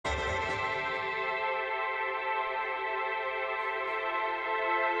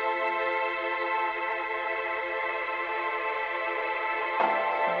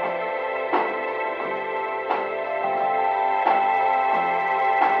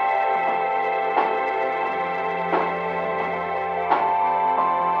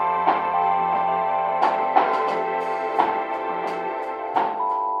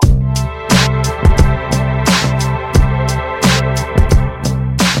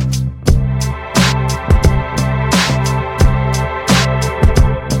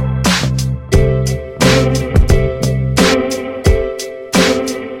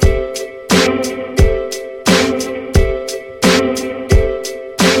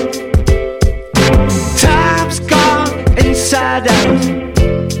inside out.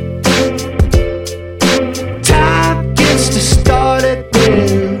 Time gets distorted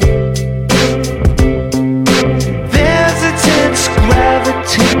will. There's intense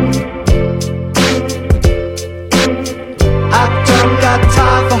gravity. I don't got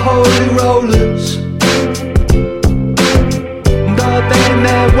time for holy rollers, though they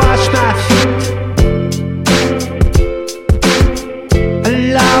may wash my feet.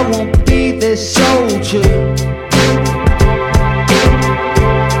 And I won't be their soldier.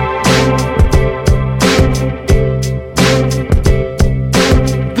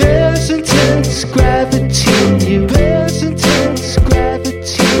 There's intense gravity in you. There's intense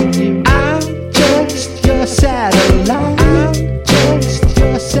gravity in you. I'm just your satellite. I'm just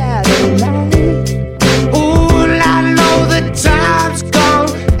your satellite. Ooh, and I know the time's gone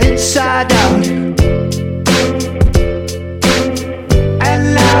inside out. And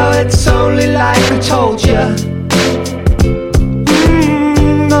now it's only like I told you.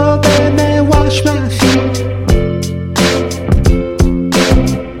 Oh, they may wash my feet.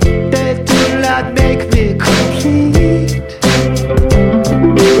 They do not make me complete.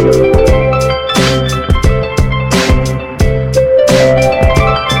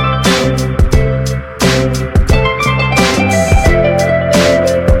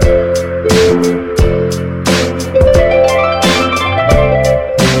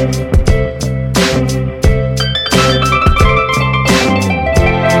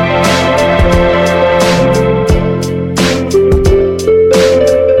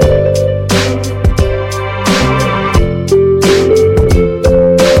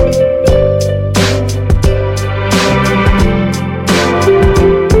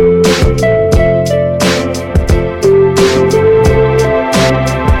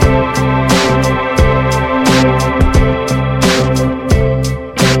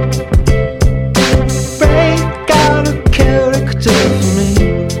 Break out a character for me.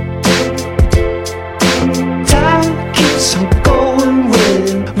 Time keeps on going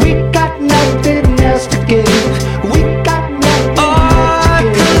with. We got nothing else to give. We got nothing else to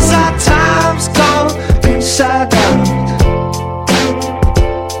give. 'Cause our time's gone inside out.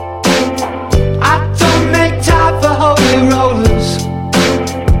 I don't make time for holy rollers.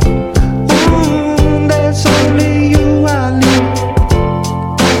 Ooh, there's only you I need.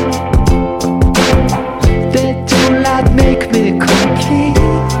 They do not make me complete.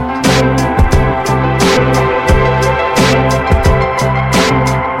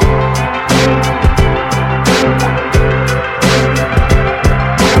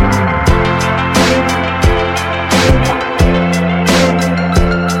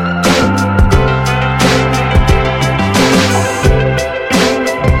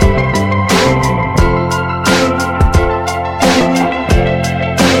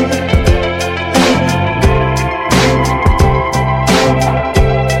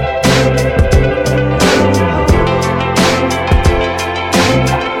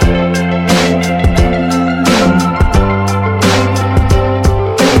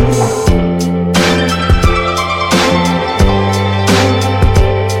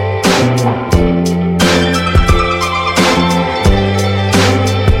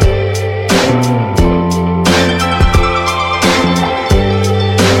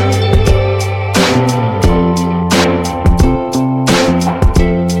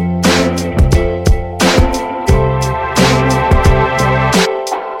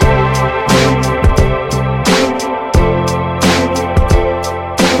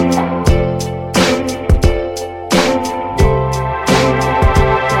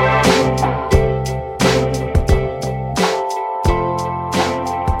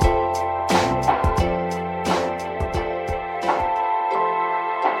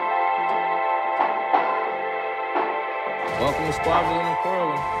 Welcome to Squabbling and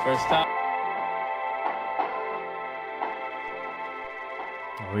Quarreling. First time.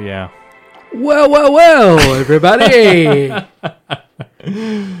 Oh, yeah. Well, everybody.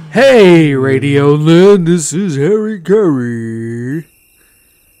 Hey, Radio Land, this is Harry Curry.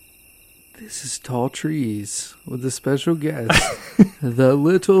 This is Tall Trees with a special guest, the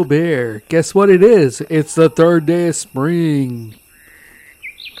Little Bear. Guess what it is? It's the third day of spring.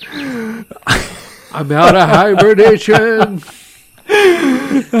 I'm out of hibernation.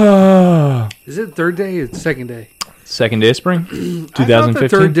 Is it third day or second day? Second day of spring,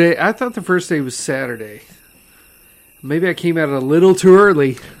 2015. I thought the first day was Saturday. Maybe I came out a little too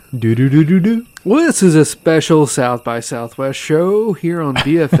early. Do. Well, this is a special South by Southwest show here on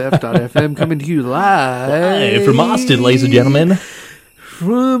BFF.FM, coming to you live Hey, from Austin, ladies and gentlemen.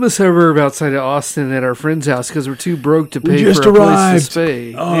 from a suburb outside of Austin at our friend's house because we're too broke to pay just for a arrived. place to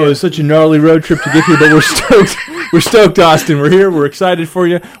stay. Oh, it's such a gnarly road trip to get here, but we're stoked. We're stoked, Austin. We're here. We're excited for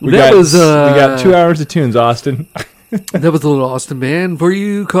you. We got 2 hours of tunes, Austin. That was a little Austin band for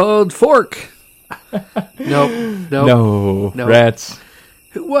you called Fork. Nope. No. Rats.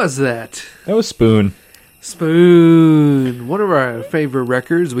 Who was that? That was Spoon. Spoon. One of our favorite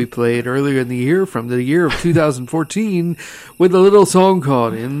records we played earlier in the year from the year of 2014 with a little song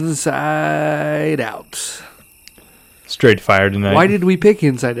called Inside Out. Straight fire tonight. Why did we pick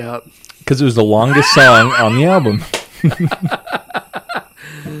Inside Out? Because it was the longest song on the album.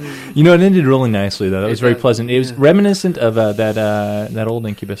 You know, it ended really nicely, though. That was very pleasant. It was reminiscent of that old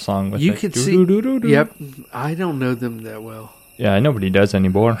Incubus song. With you could see. Yep. I don't know them that well. Yeah, nobody does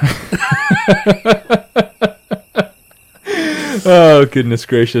anymore. Oh, goodness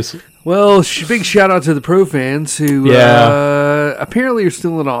gracious. Well, big shout out to the Pro fans who apparently are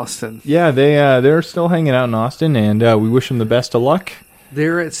still in Austin. Yeah, they're still hanging out in Austin, and we wish them the best of luck.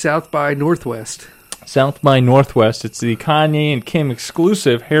 They're at South by Northwest. South by Northwest. It's the Kanye and Kim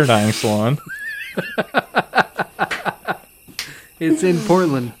exclusive hair dyeing salon. It's in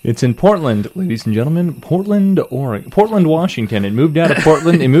Portland. It's in Portland, ladies and gentlemen. Portland, Oregon. Portland, Washington. It moved out of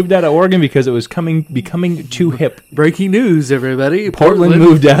Portland. It moved out of Oregon because it was becoming too hip. Breaking news, everybody. Portland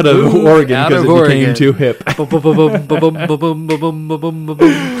moved out of Oregon because it became too hip.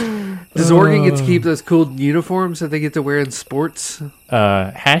 Does Oregon get to keep those cool uniforms that they get to wear in sports?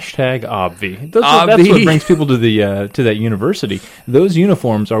 Hashtag obvi. That's what brings people to that university. Those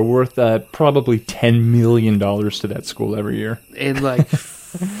uniforms are worth probably $10 million to that school every year. And like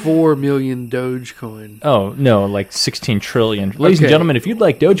 4 million Dogecoin. Oh, no, like 16 trillion. Ladies and gentlemen, if you'd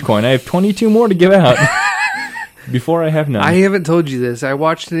like Dogecoin, I have 22 more to give out. Before I have none. I haven't told you this. I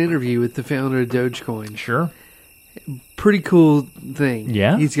watched an interview with the founder of Dogecoin. Sure. Pretty cool thing.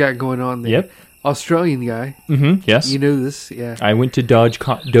 Yeah. He's got going on there. Yep. Australian guy. Mm-hmm. Yes. You know this, yeah. I went to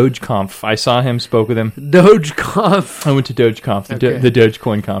DogeConf. I saw him, spoke with him. DogeConf. I went to DogeConf, the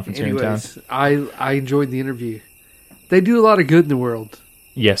Dogecoin conference here in town. I enjoyed the interview. They do a lot of good in the world.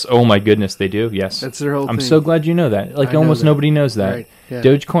 Yes. Oh my goodness, they do. Yes. That's their whole thing. I'm so glad you know that. Like almost nobody knows that. Right. Yeah.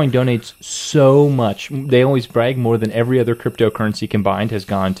 Dogecoin donates so much. They always brag more than every other cryptocurrency combined has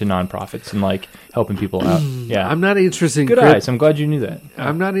gone to nonprofits and like helping people out. Yeah. I'm not interested in good eyes. I'm glad you knew that.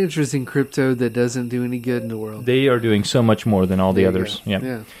 I'm not interested in crypto that doesn't do any good in the world. They are doing so much more than all the others.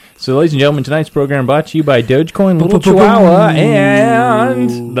 Yeah. So, ladies and gentlemen, tonight's program brought to you by Dogecoin, Little Chihuahua,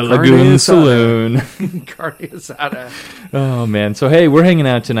 and the Lagoon Saloon. Carne asada. Oh, man. So, hey, we're hanging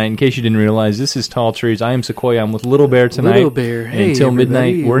out tonight. In case you didn't realize, this is Tall Trees. I am Sequoia. I'm with Little Bear tonight. Little Bear. Hey, until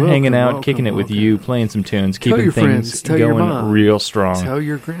midnight, everybody. we're hanging out, kicking it with you, playing some tunes, keeping things going real strong. Tell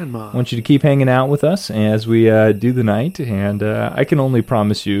your grandma. I want you to keep hanging out with us as we do the night, and I can only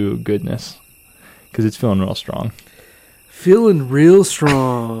promise you goodness, because it's feeling real strong. Feeling real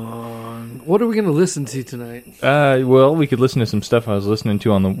strong. What are we going to listen to tonight? Well, we could listen to some stuff I was listening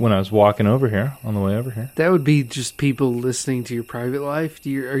to when I was walking over here, on the way over here. That would be just people listening to your private life? Are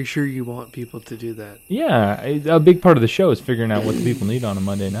you sure you want people to do that? Yeah, a big part of the show is figuring out what the people need on a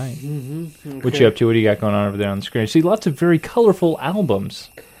Monday night. Mm-hmm. Okay. What you up to? What do you got going on over there on the screen? See, lots of very colorful albums.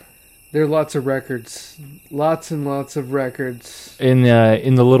 There are lots of records. Lots and lots of records. In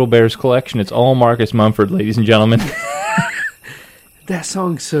the Little Bears collection, it's all Marcus Mumford, ladies and gentlemen. That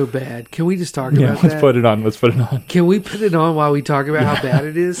song's so bad. Can we just talk about that? Let's put it on. Can we put it on while we talk about how bad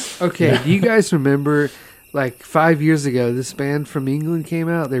it is? Okay, do you guys remember, like 5 years ago, this band from England came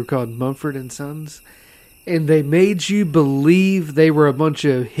out? They were called Mumford and Sons. And they made you believe they were a bunch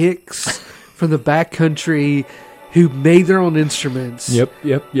of hicks from the backcountry who made their own instruments. Yep.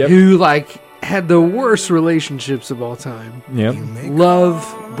 Who, like, had the worst relationships of all time. Yep.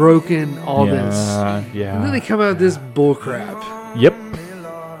 Love, broken, all this. Yeah. And then they come out with this bullcrap. Yep.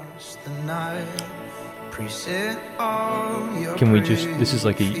 Can we just? This is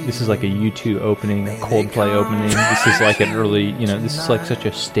like a U2 opening, a Coldplay opening. This is like an early, this is like such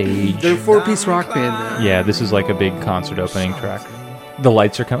a stage. They're a 4-piece rock band now. Yeah, this is like a big concert opening track. The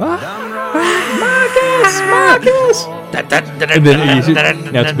lights are coming. Marcus! And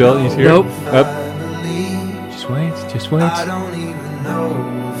then now it's Bill. You hear? Nope. Up. Just wait.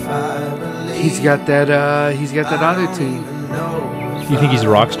 He's got that auto tune. You think he's a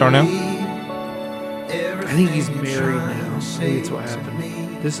rock star now? I think he's married now. I think that's what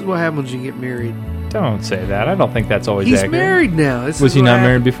happened. This is what happens when you get married. Don't say that. I don't think that's always he's accurate. He's married now. Was he not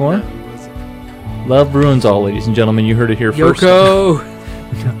married before? No, Love ruins all, ladies and gentlemen. You heard it here first. Yoko.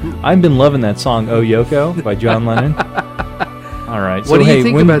 I've been loving that song, Oh Yoko, by John Lennon. All right. What do you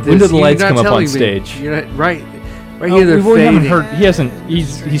think about this? When do the lights come up on stage? You're not, right. Right here, they're we haven't fading. heard. He hasn't.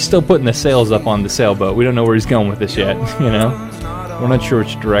 He's still putting the sails up on the sailboat. We don't know where he's going with this yet. You know, we're not sure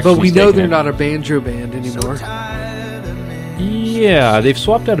which direction. But we he's know taking they're it. not a banjo band anymore. Yeah, they've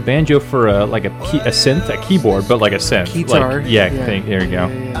swapped out a banjo for a synth, a keyboard, but like a synth. Guitar. Like, there you go.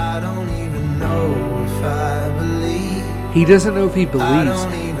 He doesn't know if he believes.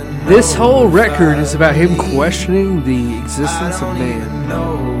 This whole record is about him questioning the existence of man.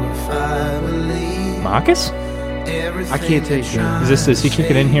 Marcus? I can't take it. Is he kick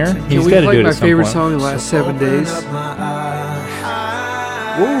it in here? Can He's we got to play do it my at some favorite point. song in the last 7 days?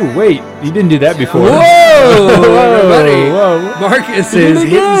 Whoa, wait, you didn't do that before. Whoa, everybody! Whoa. Marcus Did it is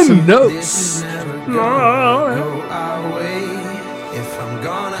hitting again. some notes.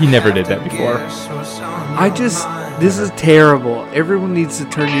 He never did that before. This is terrible. Everyone needs to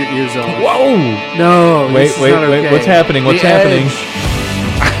turn your ears off. Whoa! No, this is not okay. What's happening? What's The happening? Edge.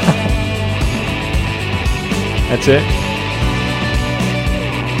 That's it.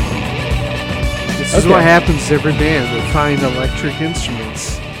 This is what happens to every band. They find electric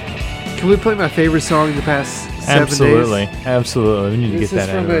instruments. Can we play my favorite song in the past 7 days? Absolutely. We need to This get that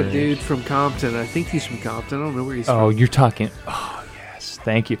is out from of a there. dude from Compton. I think he's from Compton. I don't know where he's Oh, from. you're talking. Oh, yes.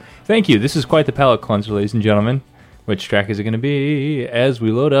 Thank you. Thank you. This is quite the palate cleanser, ladies and gentlemen. Which track is it going to be as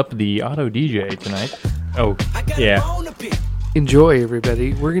we load up the Auto DJ tonight? Oh, yeah. Enjoy,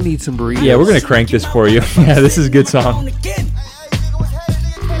 everybody. We're going to eat some burritos. Yeah, we're going to crank this for you. Yeah, this is a good song.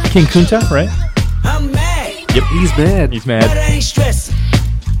 King Kunta, right? I'm mad. Yep. He's mad. He's But I mad. ain't stressing.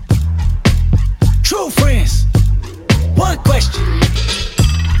 True friends. One question.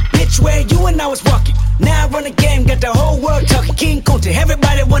 Bitch, where you and I was walking. Now I run the game, got the whole world talking. King Kunta.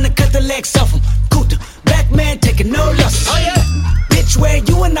 Everybody wanna cut the legs off him. Kunta. Black man taking no losses. Oh yeah. Bitch, where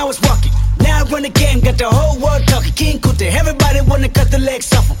you and I was walking. Now I run the game, got the whole world talking. King Kunta. Everybody wanna cut the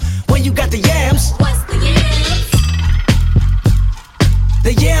legs off him. When you got the yams. What's the yams?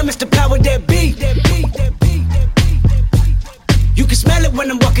 The yam is the power that be. You can smell it when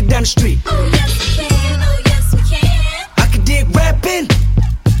I'm walking down the street. Oh yes we can, oh yes we can. I can dig rapping,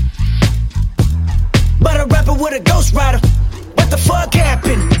 but a rapper with a ghost rider. What the fuck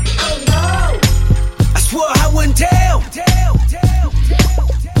happened? Oh no. I swore I wouldn't tell.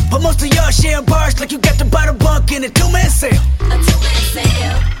 But most of y'all share bars like you got the bottom bunk in a two-man sale. A two-man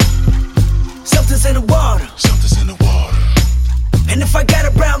sale. Something's in the water. And if I got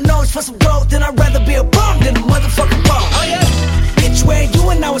a brown nose for some gold, then I'd rather be a bum than a motherfucking bum. Oh yeah. Bitch, where you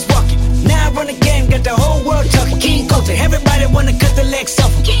and I was walking. Now I run the game, got the whole world talking. King Kunta, everybody wanna cut the legs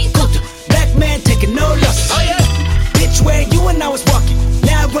off him. King Kunta, black man taking no losses. Oh yeah. Bitch, where you and I was walking.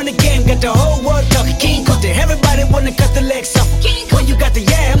 Now I run the game, got the whole world talking. King Kunta, everybody wanna cut the legs off him. King When you got the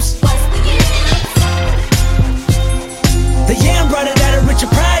yams, What's the yams? the yam brought it out of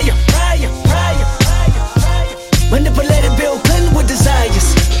Richard Pryor. Manipulated Bill Clinton with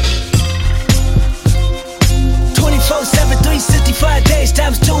desires. 24/7, 365 days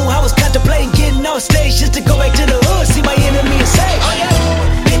times 2. I was contemplating getting off stage just to go back to the hood, see my enemy and say, oh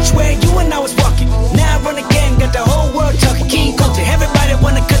yeah. Bitch, where you and I was walking. Now I run the game, got the whole world talking. King Kunta, everybody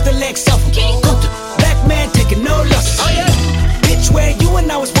wanna cut the legs off him. King Kunta, black man taking no losses. Oh yeah. Bitch, where you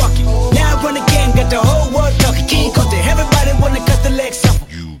and I was walking. Now I run the game, got the whole world talking. King Kunta, everybody wanna cut the legs off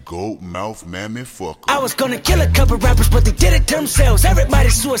him. Goat mouth mammy fucker. I was gonna kill a couple rappers, but they did it to themselves.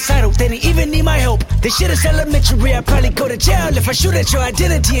 Everybody's suicidal, they didn't even need my help. This shit is elementary, I'd probably go to jail if I shoot at your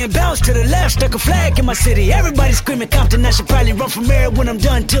identity and bounce to the left. Stuck a flag in my city, everybody screaming Compton. I should probably run from here when I'm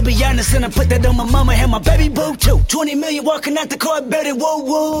done, to be honest. And I put that on my mama and my baby boo too. 20 million walking out the court, better whoa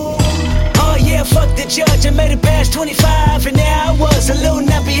whoa. Oh yeah, fuck the judge, I made it past 25. And there I was, a little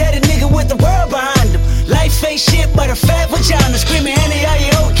nappy-headed nigga with the world behind him. Life ain't shit but a fat vagina. Screaming, Annie, are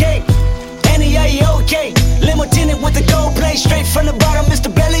you okay? Annie, are you okay? Limo tinted with the gold plate, straight from the bottom. It's the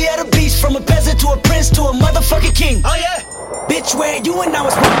belly of the beast, from a peasant to a prince to a motherfucking king. Oh yeah. Bitch, where you and I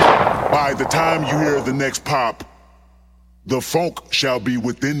was. By the time you hear the next pop, the funk shall be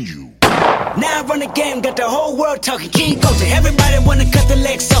within you. Now I run the game, got the whole world talking. King Kunta, everybody wanna cut the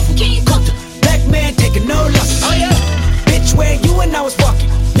legs off him. King Kunta, black man taking no losses. Oh yeah. Bitch, where you and I was walking.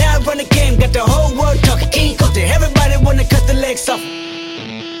 Now I run the game, got the whole world talking. King Kunta, everybody wanna cut the legs off him.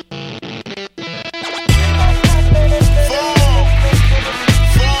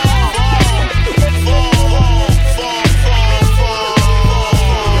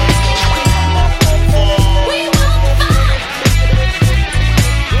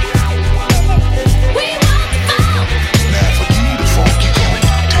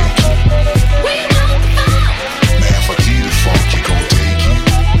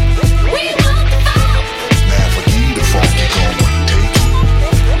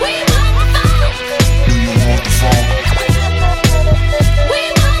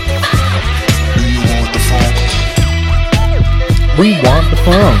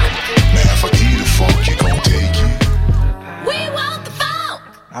 song? Man, forget the funk, you gon' take it. We want the funk.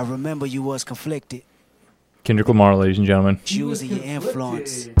 I remember you was conflicted, Kendrick Lamar, ladies and gentlemen. choosing your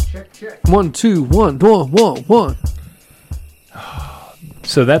influence. 1, 2, 1, 1, 1, 1.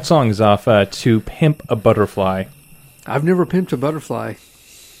 So that song is off To Pimp a Butterfly. I've never pimped a butterfly.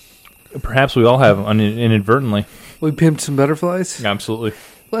 Perhaps we all have inadvertently. We pimped some butterflies? Absolutely.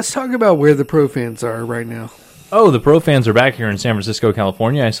 Let's talk about where the pro fans are right now. Oh, the pro fans are back here in San Francisco,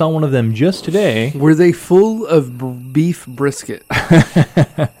 California. I saw one of them just today. Were they full of beef brisket?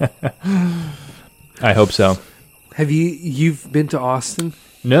 I hope so. Have you've been to Austin?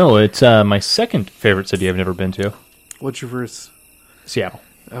 No, it's my second favorite city I've never been to. What's your first? Seattle.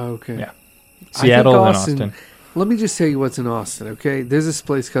 Oh, okay. Yeah. I think Seattle and Austin. Let me just tell you what's in Austin, okay? There's this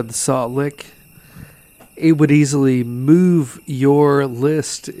place called the Salt Lick. It would easily move your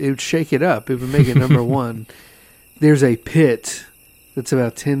list. It would shake it up. It would make it number one. There's a pit that's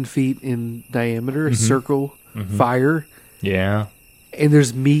about 10 feet in diameter, circle, fire, Yeah. and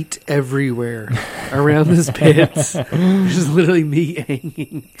there's meat everywhere around this pit. There's literally meat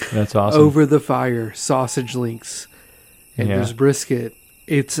hanging That's awesome. over the fire, sausage links, and Yeah. there's brisket.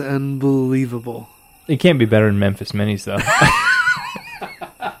 It's unbelievable. It can't be better than Memphis Minis, though.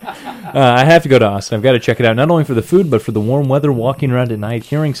 I have to go to Austin. I've got to check it out, not only for the food, but for the warm weather, walking around at night,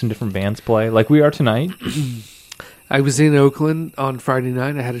 hearing some different bands play, like we are tonight. I was in Oakland on Friday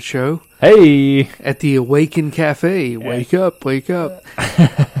night. I had a show Hey! at the Awaken Cafe. Wake up, wake up.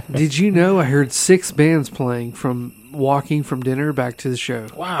 Did you know I heard 6 bands playing from walking from dinner back to the show?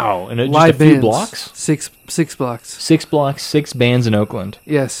 Wow. And just Live a few bands. blocks? 6 blocks. 6 blocks, 6 bands in Oakland.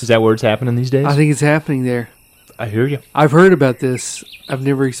 Yes. Is that where it's happening these days? I think it's happening there. I hear you. I've heard about this. I've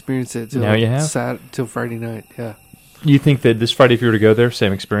never experienced it till Now you have? till Friday night. Yeah. You think that this Friday, if you were to go there,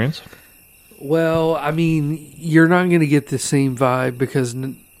 same experience? Well, I mean, you're not going to get the same vibe because,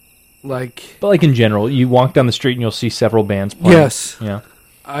 like, But like in general, you walk down the street and you'll see several bands playing. yes, Yeah.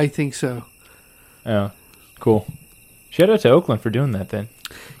 I think so. Yeah. Cool. Shout out to Oakland for doing that then.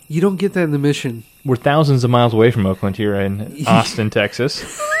 You don't get that in the Mission. We're thousands of miles away from Oakland here in Austin,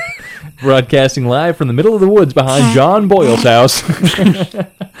 Texas. Broadcasting live from the middle of the woods behind John Boyle's house.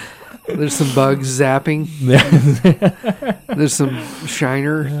 There's some bugs zapping. There's some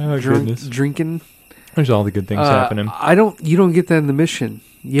shiner goodness. drinking. There's all the good things happening. You don't get that in the Mission.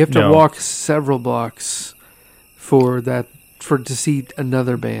 You have to No. walk several blocks to see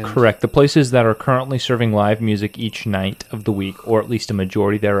another band. Correct. The places that are currently serving live music each night of the week, or at least a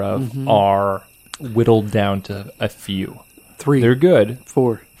majority thereof, are whittled down to a few. 3, They're good.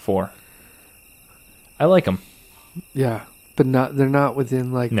 4. 4. I like them. Yeah, but they're not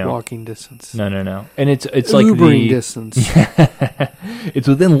within like No. walking distance. No. And it's like Ubering distance. It's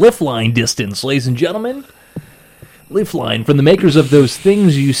within lift line distance, ladies and gentlemen. Lift line from the makers of those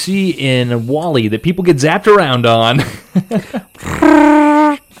things you see in Wall-E that people get zapped around on.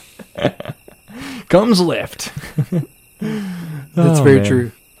 Comes Lyft. That's Oh, very man.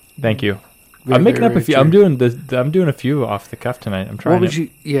 true. Thank you. Very, I'm making very, up a very few. true. I'm doing a few off the cuff tonight. I'm trying. What would to. you?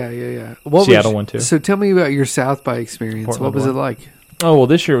 Yeah. What Seattle one, too. So tell me about your South by experience. Portland what was one. it like? Oh, well,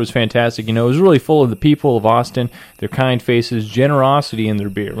 this year was fantastic. You know, it was really full of the people of Austin, their kind faces, generosity in their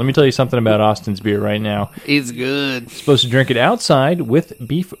beer. Let me tell you something about Austin's beer right now. It's good. Supposed to drink it outside with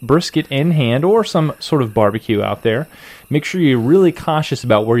beef brisket in hand or some sort of barbecue out there. Make sure you're really cautious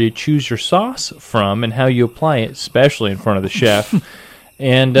about where you choose your sauce from and how you apply it, especially in front of the chef.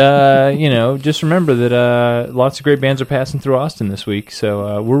 And, just remember that lots of great bands are passing through Austin this week.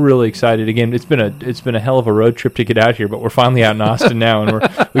 So we're really excited. Again, it's been a hell of a road trip to get out here, but we're finally out in Austin now, and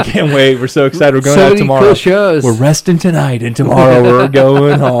we can't wait. We're so excited. We're going So out many tomorrow. cool shows. We're resting tonight, and tomorrow we're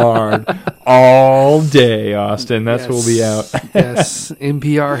going hard all day, Austin. That's what we'll be out. Yes,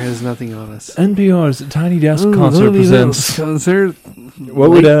 NPR has nothing on us. NPR's Tiny Desk Concert presents. Concert.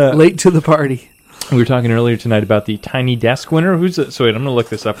 What would late to the party? We were talking earlier tonight about the Tiny Desk winner. Who's it? So wait, I'm going to look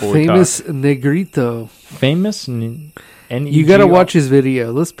this up while we talk. Famous Negrito. Famous N-E-G-R? You got to watch his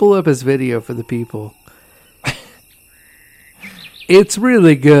video. Let's pull up his video for the people. It's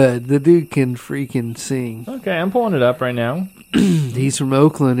really good. The dude can freaking sing. Okay, I'm pulling it up right now. He's from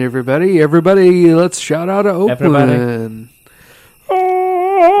Oakland, everybody. Everybody, let's shout out to Oakland.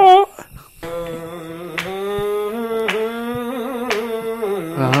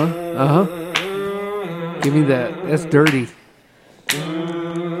 Give me that. That's dirty.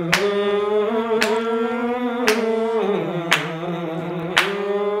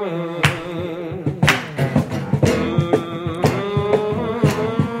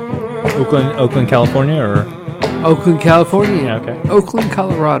 Oakland, California, or Oakland, California. Yeah, okay. Oakland,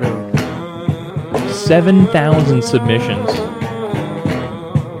 Colorado. 7,000 submissions.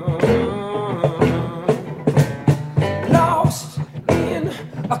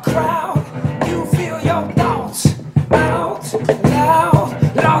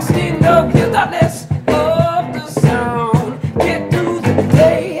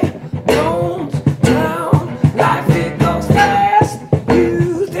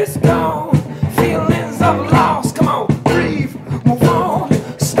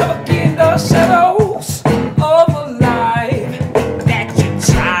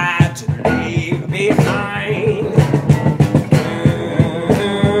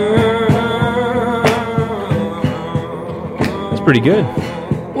 pretty good.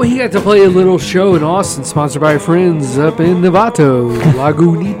 Well, he got to play a little show in Austin, sponsored by friends up in Novato,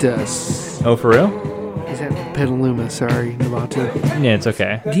 Lagunitas. Oh, for real? He's at Petaluma, sorry, Novato. Yeah, it's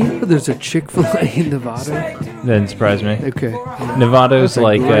okay. Do you know there's a Chick-fil-A in Novato? That didn't surprise me. Okay. Novato's That's a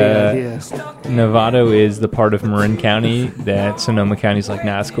like, great idea. Novato is the part of Marin County that Sonoma County's like,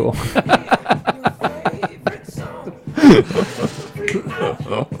 nah, it's cool.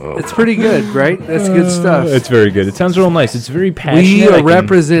 It's pretty good, right? That's good stuff. It's very good. It sounds real nice. It's very passionate. We are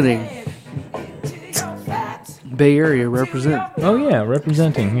representing. Bay Area represent. Oh, yeah,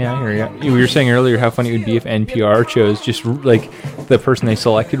 representing. Yeah, I hear you. You were saying earlier how funny it would be if NPR chose just, like, the person they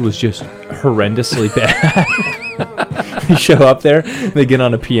selected was just horrendously bad. You show up there, they get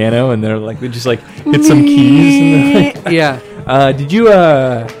on a piano, and they're like, they just, like, hit some keys. And they're like, Yeah.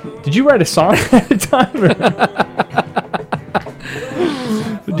 Did you write a song at a time? Or?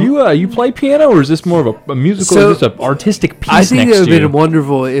 Do you play piano, or is this more of a musical, or is this an artistic piece I think next it would to have you? been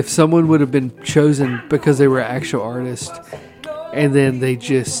wonderful if someone would have been chosen because they were actual artists, and then they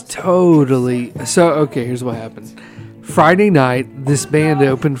just totally... So, okay, here's what happened. Friday night, this band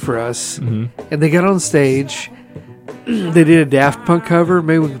opened for us, and they got on stage. They did a Daft Punk cover.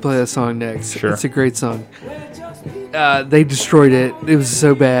 Maybe we can play that song next. Sure. It's a great song. They destroyed it. It was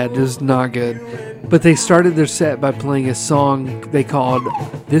so bad. It was not good. But they started their set by playing a song they called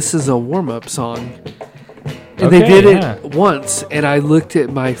 "This Is a Warm-Up Song," and they Okay, did yeah. it once. And I looked at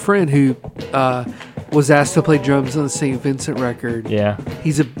my friend who was asked to play drums on the St. Vincent record. Yeah.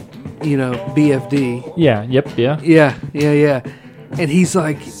 He's a, BFD. Yeah. Yep. Yeah. Yeah. And he's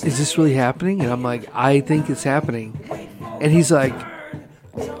like, "Is this really happening?" And I'm like, "I think it's happening." And he's like,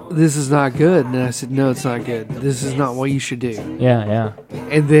 "This is not good." And I said, "No, it's not good. This is not what you should do." Yeah.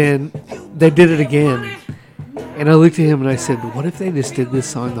 And then they did it again. And I looked at him and I said, "What if they just did this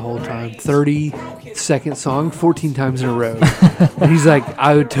song the whole time? 30-second song, 14 times in a row." And he's like,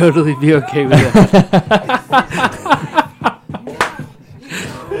 "I would totally be okay with that."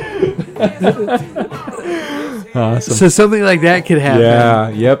 Awesome. So something like that could happen. Yeah.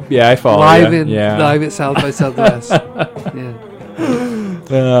 Yep. Yeah. I follow. Live ya. live at South by Southwest. Yeah.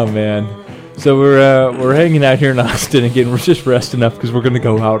 Oh man. So we're hanging out here in Austin again. We're just resting up because we're gonna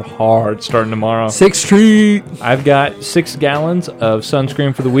go out hard starting tomorrow. 6th Street I've got 6 gallons of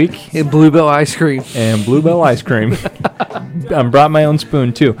sunscreen for the week and Bluebell ice cream. and Bluebell ice cream. I brought my own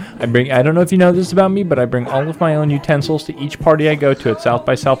spoon too. I don't know if you know this about me, but I bring all of my own utensils to each party I go to at South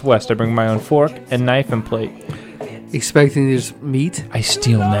by Southwest. I bring my own fork and knife and plate. Expecting there's meat? I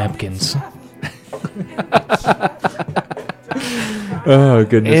steal napkins. Oh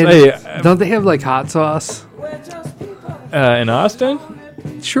goodness! And Hey, don't they have like hot sauce? in Austin,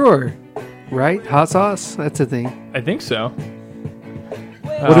 Sure. Right? Hot sauce? That's a thing. I think so.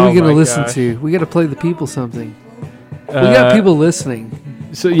 What are we going to listen to? We got to play the people something. We got people listening.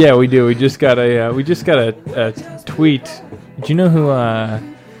 So yeah, we do. We just got a tweet. Do you know who?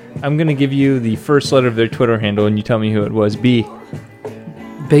 I'm gonna give you the first letter of their Twitter handle, and you tell me who it was. B.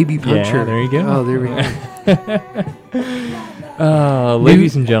 Baby Puncher. Yeah, there you go. Oh, there we go.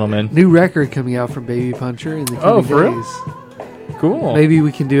 Ladies and gentlemen. New record coming out from Baby Puncher in the coming for real? days. Cool. Maybe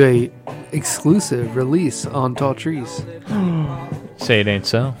we can do a exclusive release on Tall Trees. Say it ain't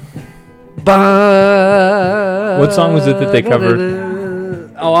so. What song was it that they covered?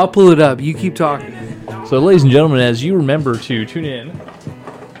 Oh, I'll pull it up. You keep talking. So, ladies and gentlemen, as you remember to tune in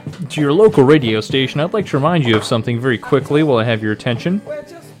to your local radio station, I'd like to remind you of something very quickly while I have your attention.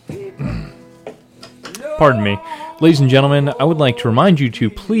 Pardon me. Ladies and gentlemen, I would like to remind you to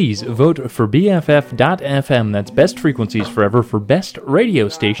please vote for BFF.FM, that's Best Frequencies Forever, for Best Radio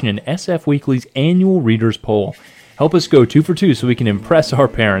Station in SF Weekly's annual Readers Poll. Help us go 2 for 2 so we can impress our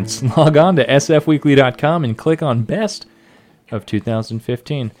parents. Log on to sfweekly.com and click on Best of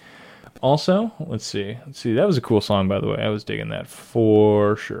 2015. Also, let's see. That was a cool song, by the way. I was digging that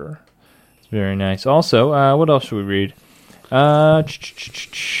for sure. It's very nice. Also, what else should we read?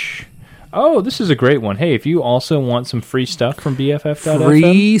 Oh, this is a great one. Hey, if you also want some free stuff from BFF.FM.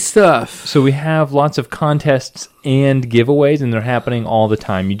 Free stuff. So we have lots of contests and giveaways, and they're happening all the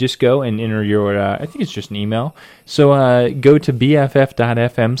time. You just go and enter your, I think it's just an email. So go to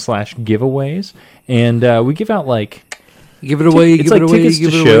bff.fm/giveaways, and we give out Give it away. It's Give like it away. tickets Give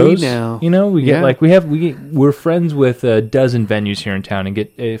to it shows. away now. You know, we get Yeah. we're friends with a dozen venues here in town and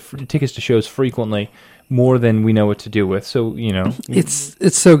get tickets to shows frequently, more than we know what to do with. So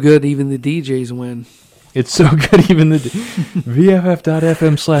It's so good. Even the DJs win. it's so good. Even the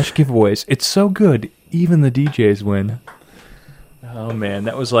VFF.FM/giveaways. It's so good. Even the DJs win. Oh man,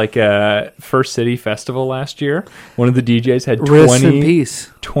 that was like First City Festival last year. One of the DJs had Rest in peace.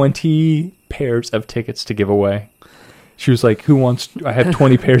 20 pairs of tickets to give away. She was like, "Who wants?" I had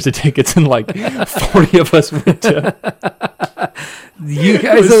 20 pairs of tickets, and like 40 of us went to. You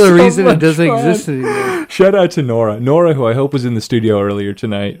guys are the reason it doesn't exist anymore. Shout out to Nora, who I hope was in the studio earlier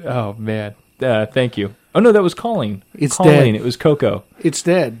tonight. Oh man, thank you. Oh no, that was Colleen. It's Colleen. dead. It was Coco. It's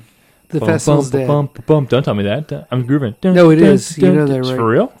dead. The festival's dead. Don't tell me that. I'm grooving. No, it is. You know that, right? For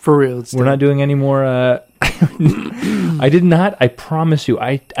real? For real. It's We're dead. not doing any more. I did not. I promise you.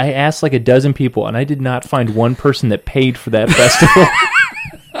 I asked like a dozen people, and I did not find one person that paid for that festival.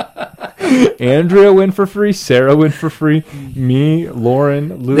 Andrea went for free. Sarah went for free. Me,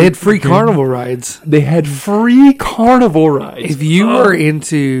 Lauren, Luke. They had free carnival rides. They had free carnival rides. If you were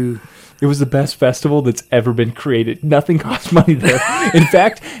into... It was the best festival that's ever been created. Nothing cost money there. In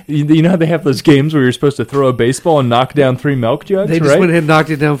fact, you know how they have those games where you're supposed to throw a baseball and knock down 3 milk jugs, They just right? went ahead and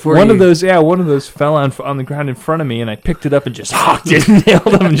knocked it down for One you. of those fell on the ground in front of me, and I picked it up and just hocked it and nailed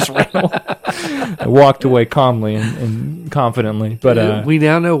them and just ran away. I walked away calmly and confidently. But we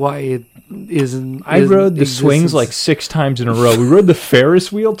now know why it isn't... I rode the swings like 6 times in a row. We rode the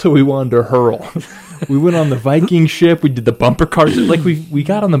Ferris wheel till we wanted to hurl. We went on the Viking ship. We did the bumper cars. Like we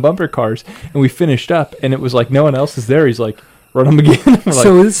got on the bumper cars and we finished up, and it was like no one else is there. He's like, run them again. We're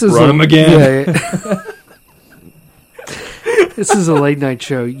So like, this is run them again. Yeah. This is a late night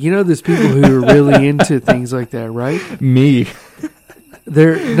show. You know, there's people who are really into things like that, right? Me.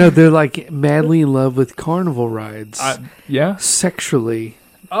 They're like madly in love with carnival rides. Yeah. Sexually.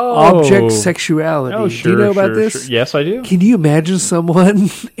 Oh. Object sexuality. Oh, sure. Do you know about this? Sure. Yes, I do. Can you imagine someone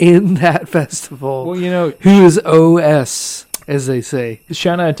in that festival Well, you know, who is OS, as they say?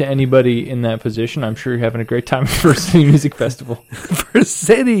 shout out to anybody in that position. I'm sure you're having a great time at First City Music Festival. First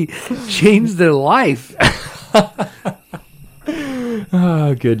City changed their life.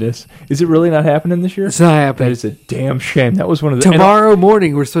 Oh, goodness. Is it really not happening this year? It's not That happening. is a damn shame. That was one of the... Tomorrow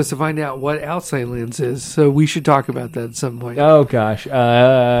morning, we're supposed to find out what outside lands is, so we should talk about that at some point. Oh, gosh.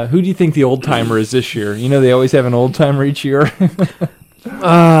 Who do you think the old timer is this year? You know, they always have an old timer each year. Sting. You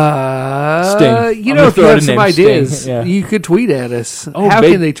I'm know, gonna if you throw out have a some name, ideas, Sting. Yeah. you could tweet at us. Oh, How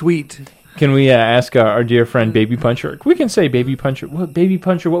can they tweet? Can we ask our dear friend Baby Puncher? We can say Baby Puncher. What, Baby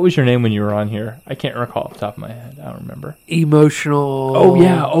Puncher, what was your name when you were on here? I can't recall off the top of my head. I don't remember. Emotional. Oh,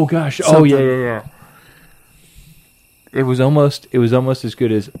 yeah. Oh, gosh. Something. Oh, yeah. It was almost as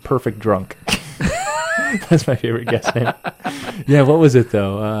good as Perfect Drunk. That's my favorite guest name. Yeah, what was it,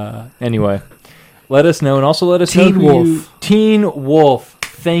 though? Anyway, let us know. And also let us Teen know. Wolf. Teen Wolf.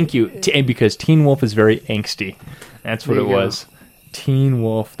 Thank you. Because Teen Wolf is very angsty. That's what There it you go. was. Teen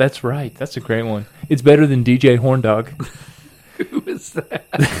Wolf. That's right. That's a great one. It's better than DJ Horndog. Who is that?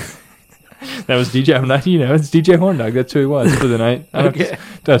 That was DJ. I'm not, it's DJ Horndog. That's who he was for the night. I don't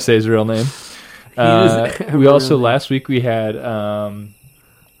have to say his real name. doesn't have We a also, real name. last week we had, oh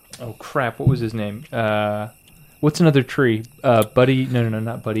crap, what was his name? What's another tree? Buddy, no,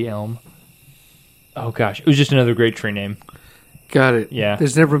 not Buddy Elm. Oh gosh, it was just another great tree name. Got it. Yeah.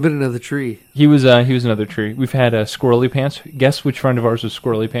 There's never been another tree. He was another tree. We've had Squirrely Pants. Guess which friend of ours was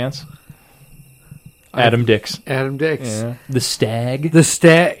Squirrely Pants? Adam Dix. Adam Dix. Yeah. The Stag. The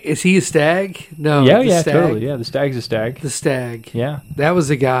stag. Is he a stag? No. yeah, the stag. totally. Yeah, the Stag's a stag. The stag. Yeah. That was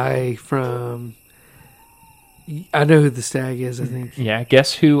a guy from. I know who the stag is, I think. Yeah,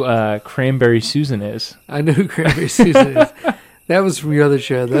 guess who Cranberry Susan is? I know who Cranberry Susan is. That was from your other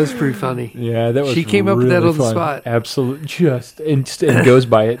show. That was pretty funny. Yeah, that was She came up with that really on the fun. spot. Absolutely. And goes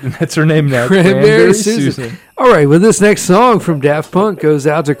by it. And that's her name now. Cranberry Susan. All right, well, this next song from Daft Punk goes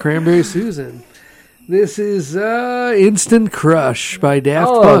out to Cranberry Susan. This is Instant Crush by Daft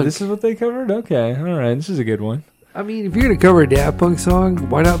Punk. This is what they covered? Okay, all right. This is a good one. I mean, if you're going to cover a Daft Punk song,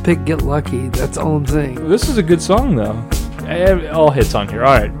 why not pick Get Lucky? That's all I'm saying. This is a good song, though. All hits on here.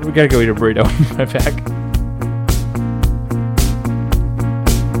 All right, we got to go eat a burrito. My back.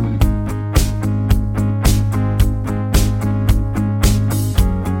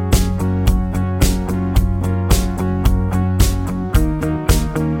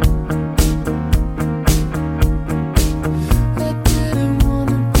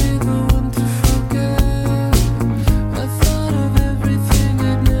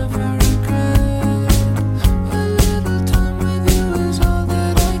 Little time with you is all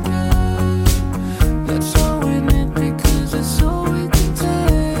that I get.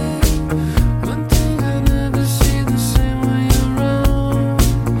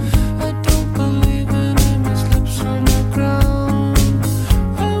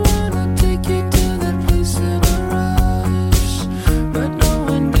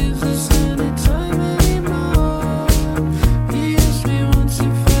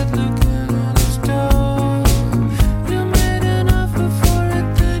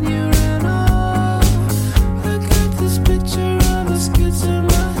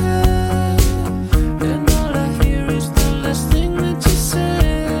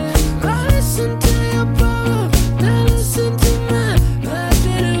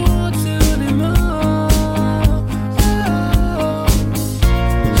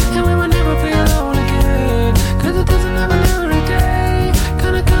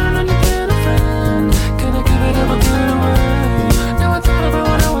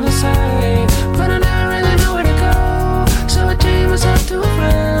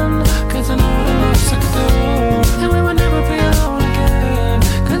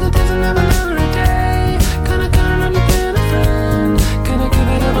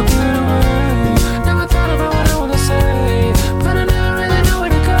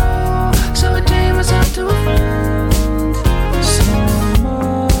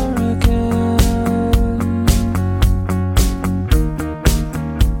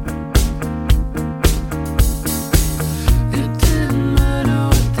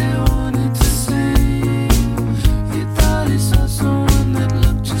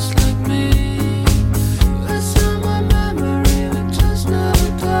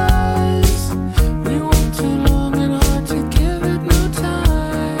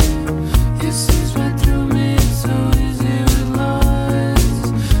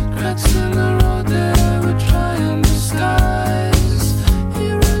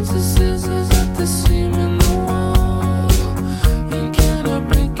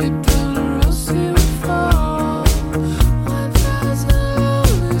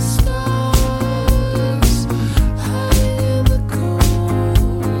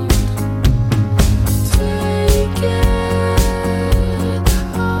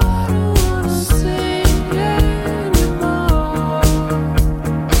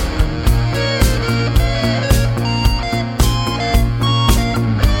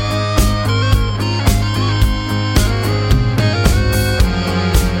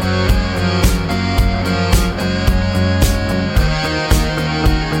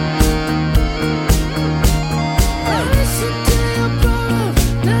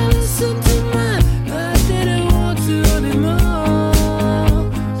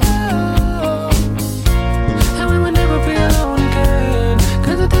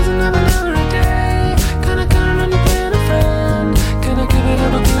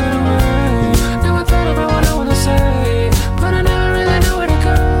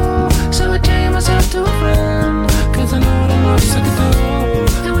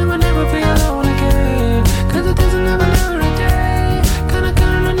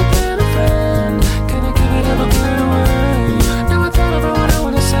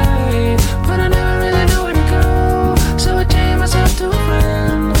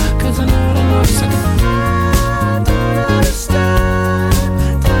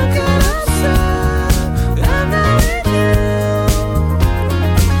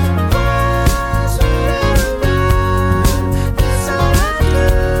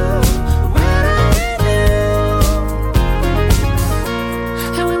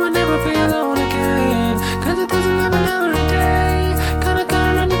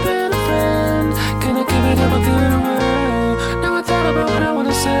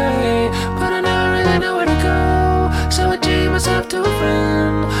 say, but I never really know where to go. So I gave myself to a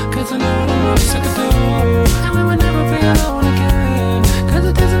friend, cause I know I'm not sick of dough. And we would never be alone again, cause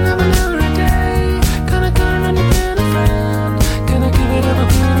it doesn't happen every day. Gonna count on you being a friend, gonna give it up or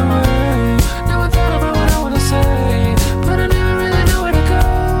give it away. Now I thought about what I wanna say, but I never really know where to go.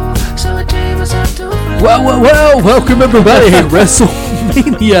 So I gave myself to a friend. Well, welcome everybody to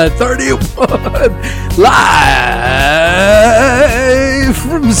WrestleMania 31, live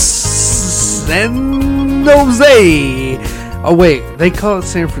from San Jose. Oh wait, they call it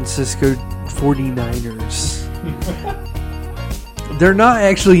San Francisco 49ers. They're not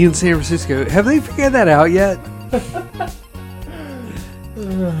actually in San Francisco. Have they figured that out yet?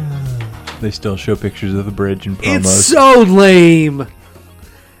 They still show pictures of the bridge and promos. It's so lame.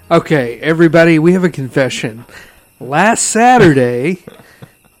 Okay, everybody, we have a confession. Last Saturday,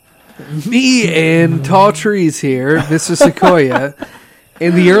 me and Tall Trees here, Mr. Sequoia,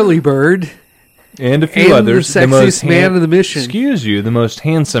 and the Early Bird, and a few others. The sexiest man of the mission. Excuse you, the most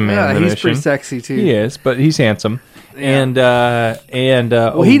handsome man of the mission. He's pretty sexy too. He is, but he's handsome. Yeah.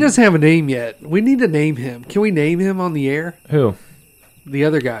 Well, he doesn't have a name yet. We need to name him. Can we name him on the air? Who? The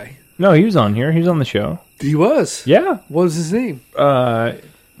other guy. No, he was on here. He was on the show. He was? Yeah. What was his name?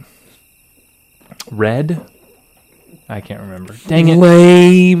 Red? I can't remember. Dang it.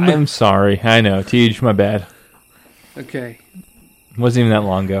 Lame. I'm sorry. I know. Teach, my bad. Okay. Wasn't even that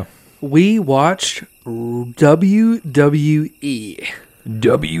long ago. We watched WWE.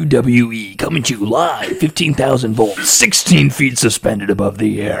 WWE coming to you live, 15,000 volts, 16 feet suspended above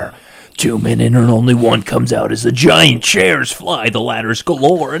the air. 2 men in and only one comes out as the giant chairs fly, the ladders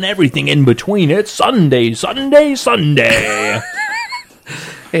galore, and everything in between. It's Sunday, Sunday, Sunday.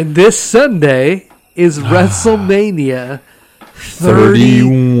 And this Sunday is WrestleMania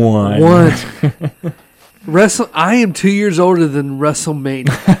 31. I am 2 years older than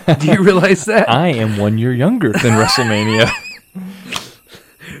WrestleMania. Do you realize that? I am 1 year younger than WrestleMania.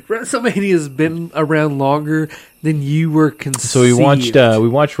 WrestleMania has been around longer than you were conceived. So we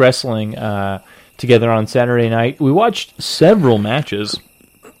watched wrestling together on Saturday night. We watched several matches.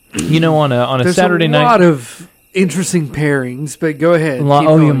 You know, on a Saturday night. There's a lot of interesting pairings, but go ahead.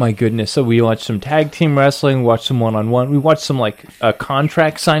 Oh my goodness! So we watched some tag team wrestling. We watched some one-on-one. We watched some a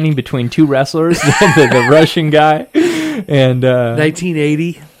contract signing between two wrestlers, the Russian guy and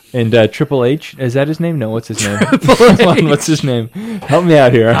 1980. And Triple H, is that his name? No, what's his name? Come on, what's his name? Help me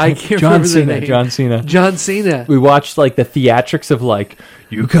out here. I can't remember the name. John Cena. We watched the theatrics of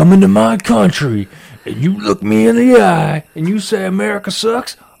you come into my country and you look me in the eye and you say America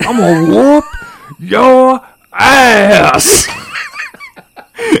sucks. I'm gonna whoop your ass.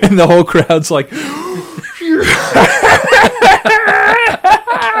 And the whole crowd's like,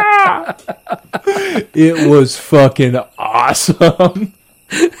 it was fucking awesome.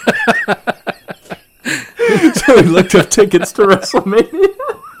 So we looked up tickets to WrestleMania.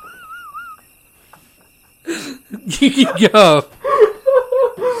 You go.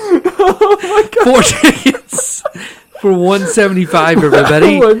 Oh my God. 4 tickets for $175,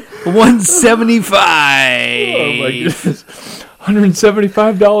 everybody. $175. Oh my goodness.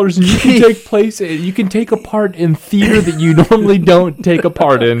 $175, and you can take you can take a part in theater that you normally don't take a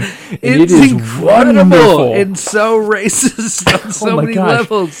part in. And it's incredible wonderful. And so racist on so many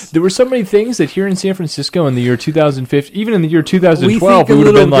levels. There were so many things that here in San Francisco in the year 2015, even in the year 2012, we would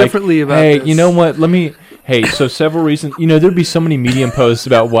have been like, differently about hey, this. you know what? So several reasons. There'd be so many Medium posts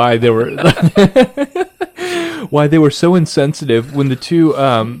about why they were so insensitive when the two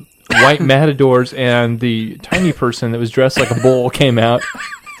white matadors and the tiny person that was dressed like a bull came out.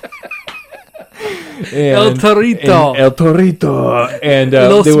 El Torito. And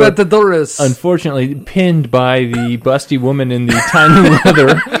Los they were Matadores. Unfortunately pinned by the busty woman in the tiny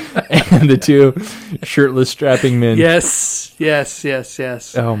leather and the two shirtless strapping men. Yes.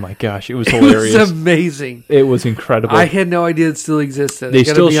 Oh my gosh, it was hilarious. It was amazing. It was incredible. I had no idea it still existed. They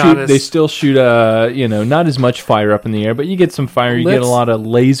still shoot not as much fire up in the air, but you get some fire. You get a lot of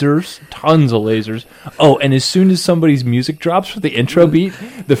lasers, tons of lasers. Oh, and as soon as somebody's music drops for the intro beat,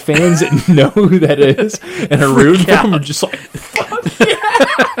 the fans that know who that is and are rooting for them are just like, fuck yeah.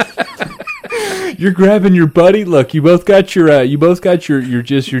 You're grabbing your buddy. Look, you both got your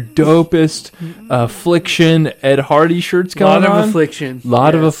dopest Affliction Ed Hardy shirts going on. A lot of Affliction.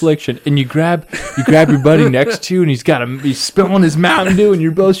 Of Affliction. And you grab your buddy next to you, and he's spilling his Mountain Dew, and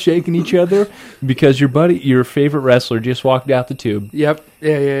you're both shaking each other because your favorite wrestler just walked out the tube. Yep.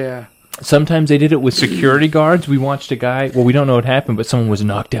 Yeah. Sometimes they did it with security guards. We watched a guy. Well, we don't know what happened, but someone was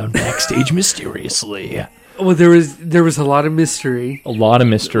knocked down backstage mysteriously. Well, there was a lot of mystery, A lot of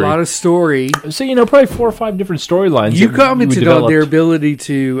mystery. a lot of story. So, probably 4 or 5 different storylines. You that commented on developed. their ability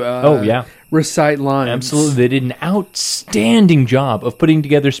to yeah. recite lines. Absolutely. They did an outstanding job of putting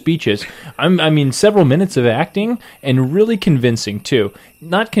together speeches. Several minutes of acting and really convincing, too.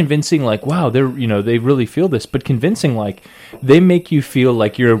 Not convincing like, wow, they really feel this, but convincing like they make you feel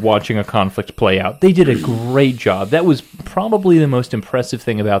like you're watching a conflict play out. They did a great job. That was probably the most impressive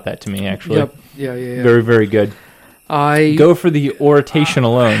thing about that to me, actually. Yep. Yeah. Very, very good. Go for the oration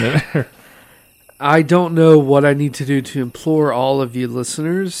alone. I don't know what I need to do to implore all of you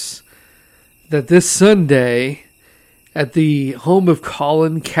listeners that this Sunday at the home of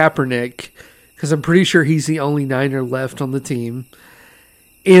Colin Kaepernick, because I'm pretty sure he's the only Niner left on the team,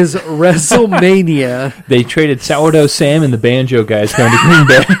 is WrestleMania. They traded Sourdough Sam and the Banjo guys going to Green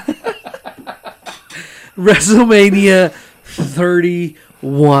Bay. WrestleMania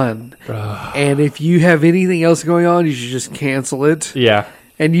 31. And if you have anything else going on, you should just cancel it. Yeah.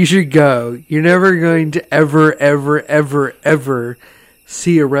 And you should go. You're never going to ever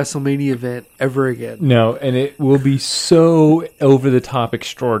see a WrestleMania event ever again. No, and it will be so over-the-top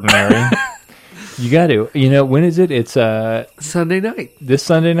extraordinary. You got to. When is it? It's Sunday night. This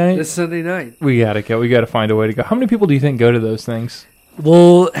Sunday night? This Sunday night. We got to go. We got to find a way to go. How many people do you think go to those things?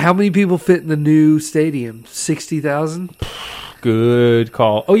 Well, how many people fit in the new stadium? 60,000? Good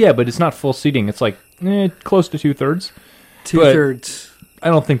call. Oh, yeah, but it's not full seating. It's like close to 2/3. 2/3. I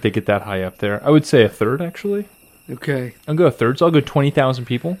don't think they get that high up there. I would say 1/3, actually. Okay. I'll go 1/3. So I'll go 20,000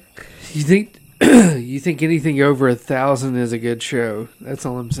 people. You think anything over 1,000 is a good show? That's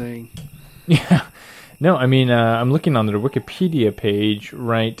all I'm saying. Yeah. No, I'm looking on their Wikipedia page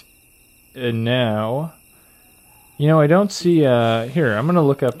right now. I don't see... here, I'm going to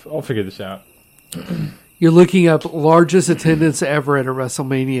look up... I'll figure this out. You're looking up largest attendance ever at a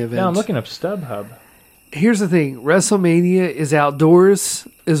WrestleMania event. No, I'm looking up StubHub. Here's the thing. WrestleMania is outdoors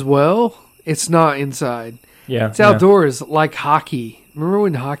as well. It's not inside. Yeah. It's outdoors like hockey. Remember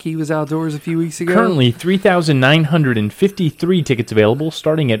when hockey was outdoors a few weeks ago? Currently, 3,953 tickets available,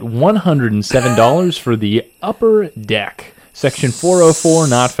 starting at $107 for the upper deck. Section 404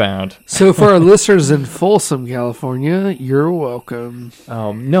 not found. So for our listeners in Folsom, California, you're welcome.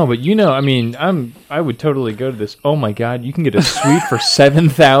 No, but I would totally go to this. Oh my God, you can get a suite for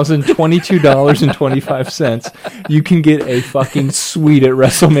 $7,022.25. You can get a fucking suite at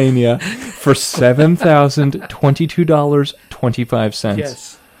WrestleMania for $7,022.25.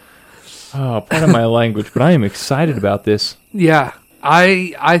 Yes. Oh, pardon my language, but I am excited about this. Yeah,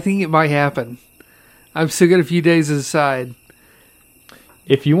 I think it might happen. I've still got a few days aside.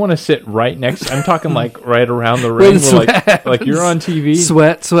 If you want to sit right next, I'm talking like right around the ring, where like you're on TV.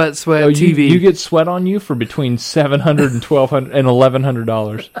 Sweat, TV. You get sweat on you for between $700 and $1,200 and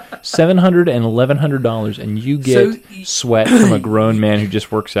 $1,100. $700 and $1,100, and you get sweat from a grown man who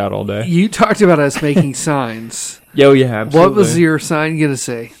just works out all day. You talked about us making signs. Yeah, absolutely. What was your sign going to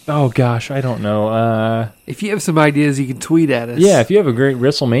say? Oh, gosh, I don't know. If you have some ideas, you can tweet at us. Yeah, if you have a great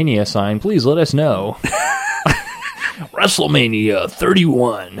WrestleMania sign, please let us know. WrestleMania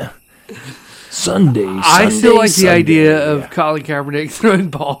 31. Sunday. I still like the idea of Colin Kaepernick throwing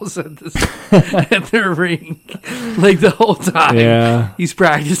balls at the ring, like the whole time. Yeah, he's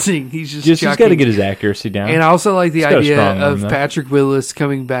practicing. He's just he's got to get his accuracy down. And I also like the idea of Patrick Willis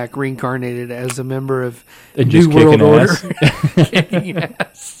coming back reincarnated as a member of New World Order, kicking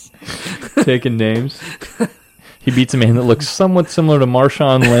ass, taking names. He beats a man that looks somewhat similar to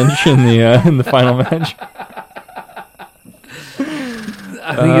Marshawn Lynch in the final match.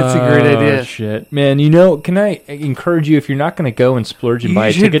 I think it's a great idea. Shit, man! Can I encourage you, if you're not going to go and splurge and buy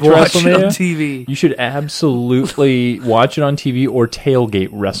a ticket to WrestleMania, it on TV. You should absolutely watch it on TV or tailgate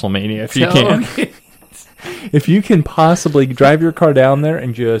WrestleMania if you can. If you can possibly drive your car down there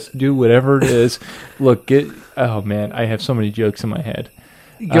and just do whatever it is. Look, oh man, I have so many jokes in my head.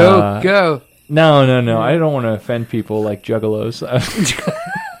 Go. No. I don't want to offend people like juggalos. I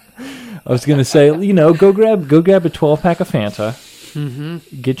was going to say, go grab a 12-pack of Fanta.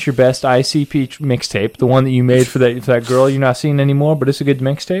 Mm-hmm. Get your best ICP mixtape, the one that you made for that girl you're not seeing anymore, but it's a good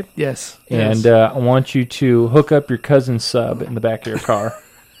mixtape. Yes. And I want you to hook up your cousin's sub in the back of your car,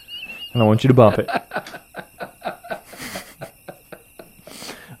 and I want you to bump it.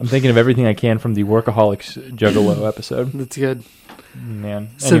 I'm thinking of everything I can from the Workaholics Juggalo episode. That's good.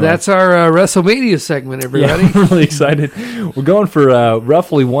 Man. So that's our WrestleMania segment, everybody. Yeah, I'm really excited. We're going for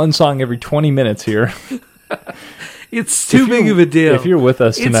roughly one song every 20 minutes here. It's too big of a deal. If you're with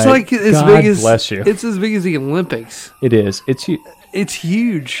us tonight, it's like as God big as, bless you. It's as big as the Olympics. It is. It's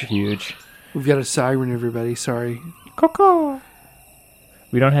huge. Huge. We've got a siren, everybody. Sorry. Caw-caw.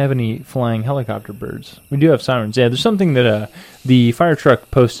 We don't have any flying helicopter birds. We do have sirens. Yeah, there's something that the fire truck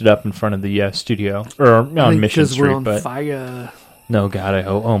posted up in front of the studio, or on Mission Street. We're on but fire. No, God, I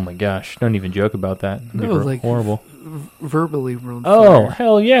hope. Oh my gosh, don't even joke about that. It'd be horrible. Verbally, we're on Oh, fire.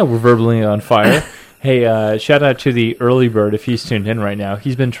 hell yeah, we're verbally on fire. Hey, shout out to the early bird if he's tuned in right now.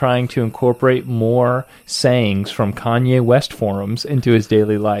 He's been trying to incorporate more sayings from Kanye West forums into his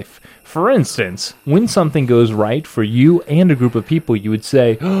daily life. For instance, when something goes right for you and a group of people, you would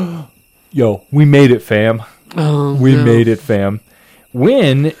say, yo, we made it, fam. We made it, fam.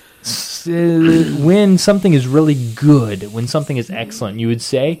 When something is really good, when something is excellent, you would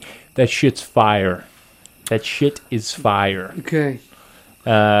say, that shit's fire. That shit is fire. Okay.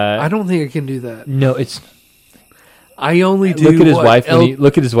 I don't think I can do that. No, it's... I only do look at his wife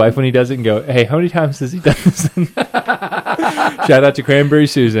look at his wife when he does it and go, hey, how many times has he done this? Shout out to Cranberry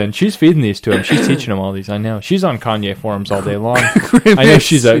Susan. She's feeding these to him. She's teaching him all these. I know. She's on Kanye forums all day long. I know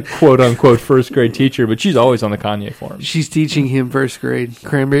she's a quote-unquote first-grade teacher, but she's always on the Kanye forums. She's teaching him first grade.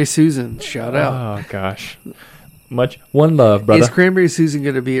 Cranberry Susan. Shout out. Oh, gosh. One love, brother. Is Cranberry Susan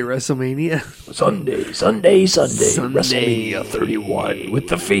going to be at WrestleMania? Sunday. WrestleMania 31 with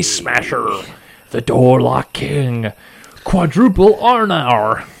the Face Smasher, the Doorlock King, Quadruple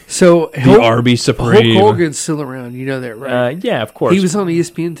Arnar. the So Arby Supreme. Hulk Hogan's still around. You know that, right? Yeah, of course. He was on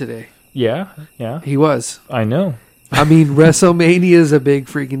ESPN today. Yeah. He was. I know. I mean, WrestleMania is a big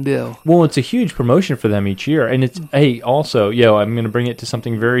freaking deal. Well, it's a huge promotion for them each year. And it's, also, I'm going to bring it to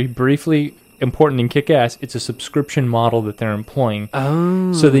something very briefly important and kick-ass. It's a subscription model that they're employing.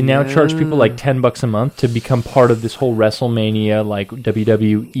 Oh, so they now charge people like $10 a month to become part of this whole WrestleMania, like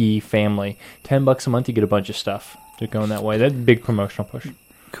WWE family. $10 a month, you get a bunch of stuff. They're going that way. That's a big promotional push.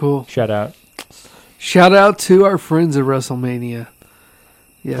 Cool. Shout out to our friends at WrestleMania.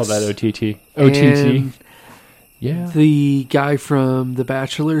 Yes. Call that OTT. And yeah. The guy from The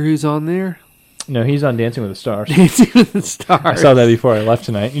Bachelor who's on there. No, he's on Dancing with the Stars. Dancing with the Stars. I saw that before I left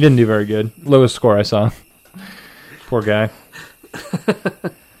tonight. He didn't do very good. Lowest score I saw. Poor guy.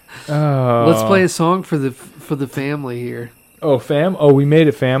 Let's play a song for the family here. Oh, fam? Oh, we made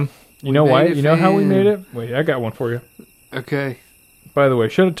it, fam. You know why? You know how we made it? Wait, I got one for you. Okay. By the way,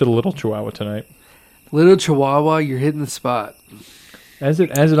 shout out to the Little Chihuahua tonight. Little Chihuahua, you're hitting the spot. As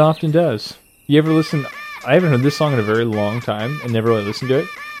it often does. You ever listen? I haven't heard this song in a very long time and never really listened to it.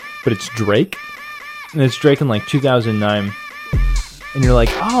 But it's Drake. And it's Drake in like 2009. And you're like,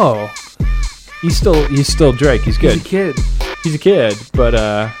 oh, he's still Drake. He's good. He's a kid. But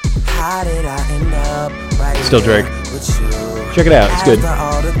how did I end up right still Drake. With you? Check it out. It's good. After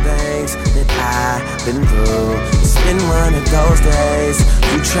all the things that I've been through, it's been one of those days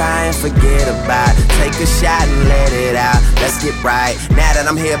you try and forget about. Take a shot and let it out. Let's get right. Now that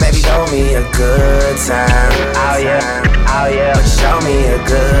I'm here, baby, show me a good time. Oh yeah. Show me a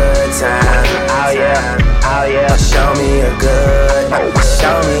good time. Oh yeah. Show me a good time.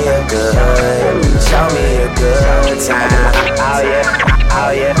 Oh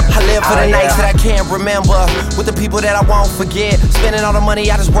yeah. I live for the nights that I can't remember, with the people that I won't forget. Spending all the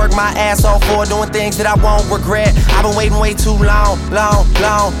money I just work my ass off for, doing things that I won't regret. I've been waiting way too long.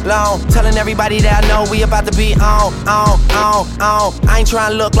 Telling everybody that I know we about to be on. I ain't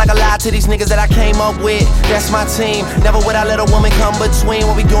trying to look like a lie to these niggas that I came up with. That's my team. Never would I let a woman come between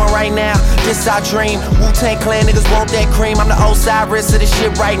what we doing right now. This our dream. Wu-Tang Clan niggas want that cream. I'm the Osiris of this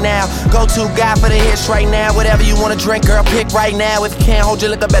shit right now. Go-to guy for the hits right now. Whatever you wanna drink, girl, pick right now. If you can't hold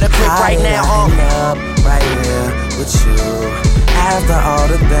your liquor, better pick right now. End up right here with you. After all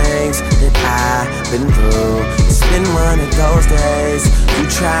the things that I've been through, it's been one of those days you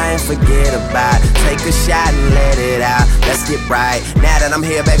try and forget about. Take a shot and let it out. Let's get right. Now that I'm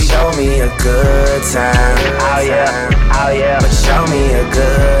here, baby, show me a good time. Oh yeah. But show me a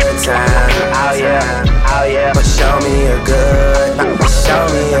good time. Oh yeah. But show me a good. Show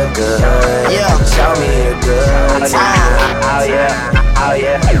me a good. Yeah. Show me a good time. Oh yeah.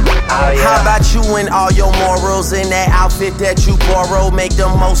 How about you and all your morals in that outfit that you borrow? Make the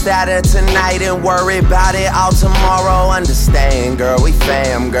most out of tonight and worry about it all tomorrow. Understand, girl, we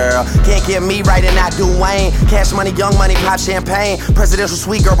fam, girl. Can't get me right and not Dwayne. Cash money, young money, pop champagne. Presidential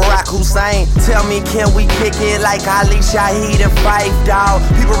suite, girl, Barack Hussein. Tell me, can we kick it like Ali, Shaheed, and Fife, dawg?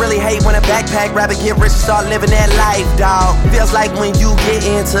 People really hate when a backpack rapper get rich and start living that life, dawg. Feels like when you get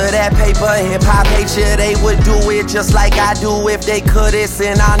into that paper, hip-hop hate you, they would do it just like I do if they could. It's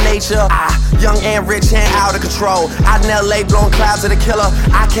in our nature. Young and rich and out of control. Out in LA blowing clouds of the killer.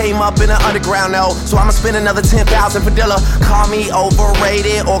 I came up in the underground though, so I'ma spend another 10,000 for Dilla. Call me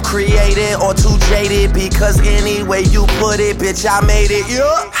overrated or created or too jaded, because any way you put it, bitch, I made it.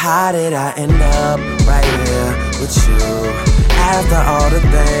 Yeah. How did I end up right here with you? After all the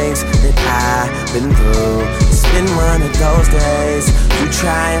things that I've been through, it's been one of those days you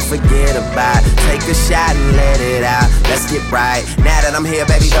try and forget about. Take a shot and let it out. Let's get right. Now that I'm here,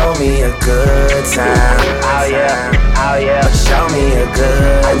 baby, show me a good time. Oh yeah, oh yeah. Show me a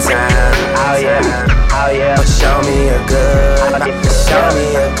good time. Oh yeah, oh yeah. Show me a good, show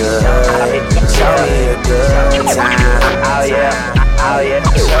me a good, show me a good time. Oh yeah. Oh yeah,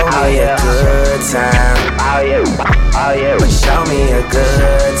 show me a good time. Oh yeah, oh yeah, show me a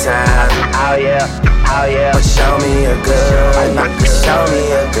good time. Oh yeah, oh yeah, show me a good, show me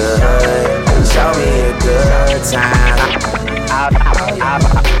a good, show me a good time.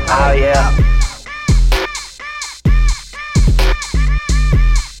 Oh yeah.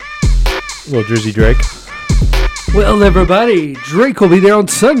 Little Drizzy Drake. Well, everybody, Drake will be there on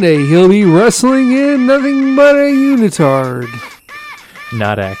Sunday. He'll be wrestling in nothing but a unitard.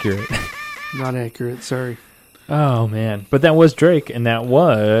 Not accurate. Not accurate, sorry. Oh, man. But that was Drake, and that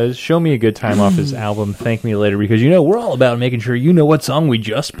was Show Me a Good Time off his album Thank Me Later, because, we're all about making sure you know what song we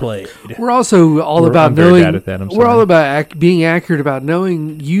just played. We're also all about I'm very knowing... bad at that, I'm we're sorry. all about being accurate about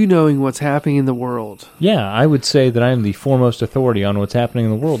knowing what's happening in the world. Yeah, I would say that I am the foremost authority on what's happening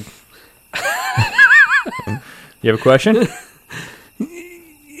in the world. You have a question?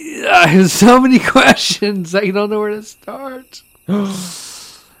 I have so many questions. I don't know where to start.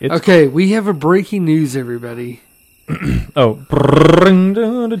 Okay, we have a breaking news, everybody. Oh.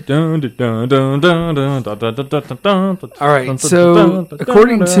 All right, so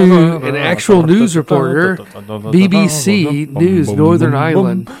according to an actual news reporter, BBC News Northern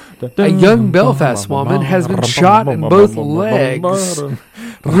Ireland, a young Belfast woman has been shot in both legs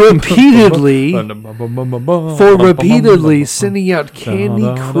repeatedly for repeatedly sending out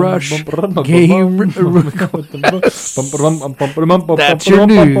Candy Crush game requests. That's your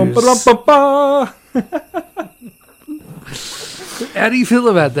news. How do you feel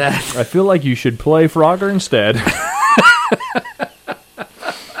about that? I feel like you should play Frogger instead.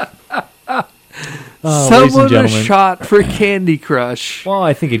 Someone was shot for Candy Crush. Well,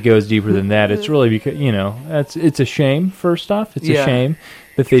 I think it goes deeper than that. It's really because, it's a shame, first off. It's a shame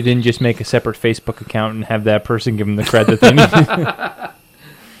that they didn't just make a separate Facebook account and have that person give them the credit they need.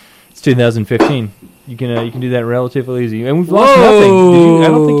 It's 2015. You can do that relatively easy. And we've lost nothing. I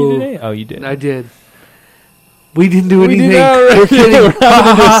don't think you did any. Oh, you did. I did. We didn't do anything. We're kidding.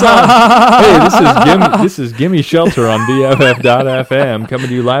 Hey, this is Gimme Shelter on BFF.FM, coming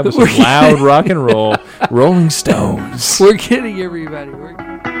to you live with some loud rock and roll. Rolling Stones. We're kidding, everybody.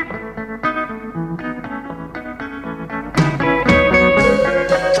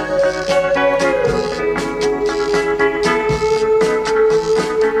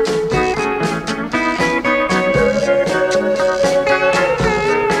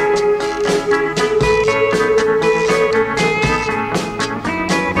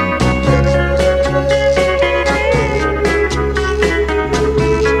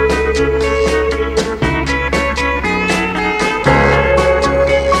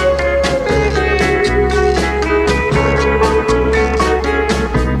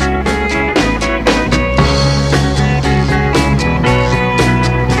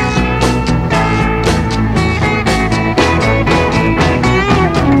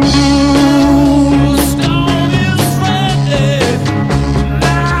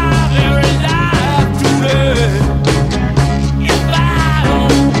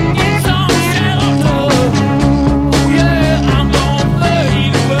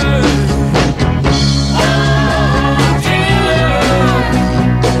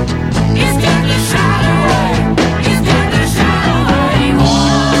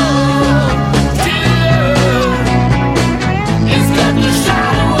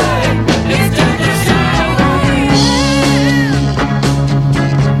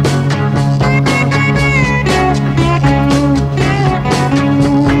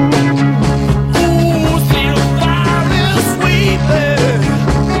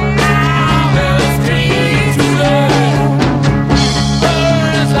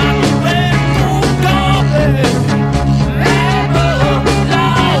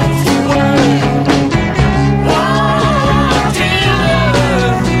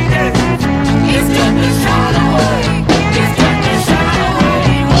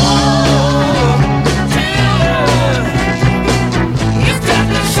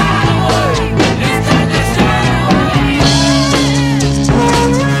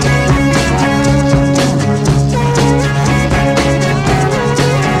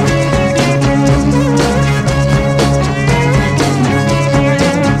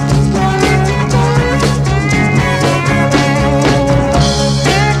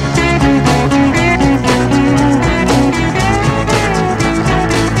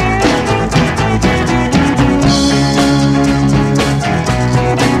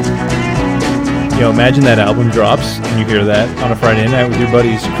 imagine that album drops and you hear that on a Friday night with your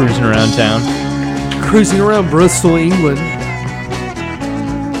buddies cruising around town. Cruising around Bristol, England.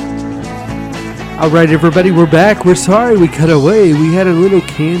 All right, everybody, we're back. We're sorry we cut away. We had a little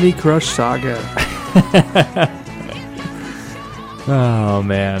Candy Crush saga. Oh,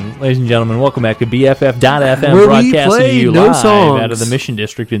 man. Ladies and gentlemen, welcome back to BFF.FM, Where we broadcasting to play you no live songs. out of the Mission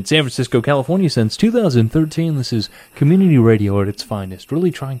District in San Francisco, California since 2013. This is community radio at its finest,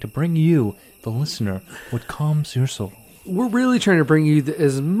 really trying to bring you, the listener, what calms your soul. We're really trying to bring you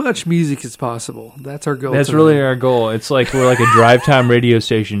as much music as possible. That's our goal. That's tonight. really our goal. It's like we're like a drive time radio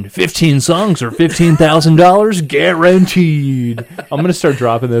station. 15 songs or $15,000 guaranteed. I'm going to start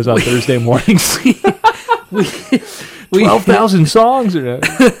dropping those on Thursday mornings. 12,000 songs or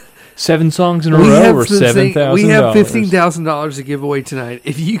 7 songs in a row or $7,000. We have $15,000 to give away tonight.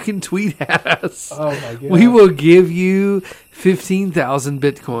 If you can tweet at us, oh my God, we will give you 15,000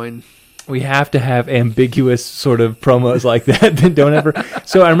 Bitcoin. We have to have ambiguous sort of promos like that don't ever.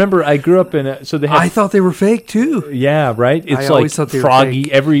 So I remember I grew up in a, so they had, I thought they were fake too. Yeah, right. It's I like always thought they were Froggy.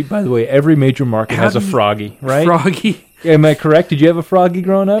 fake. By the way, every major market has a Froggy, right? Froggy. Am I correct? Did you have a Froggy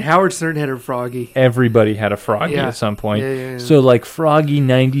growing up? Howard Stern had a Froggy. Everybody had a Froggy Yeah. at some point. Yeah. So like Froggy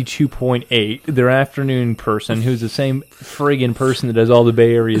 92.8, their afternoon person, who's the same friggin' person that does all the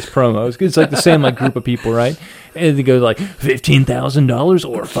Bay Area's promos. It's like the same like group of people, right? And they go like $15,000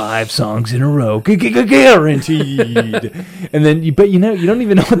 or 5 songs in a row, guaranteed. And then, you don't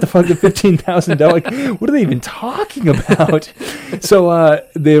even know what the fuck the $15,000. What are they even talking about? So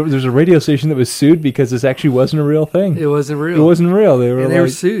there's a radio station that was sued because this actually wasn't a real thing. It wasn't real. It wasn't real. They were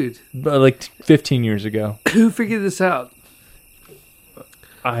sued. Like 15 years ago. Who figured this out?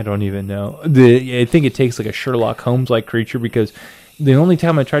 I don't even know. I think it takes like a Sherlock Holmes-like creature because the only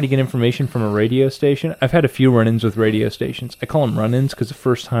time I try to get information from a radio station, I've had a few run-ins with radio stations. I call them run-ins because the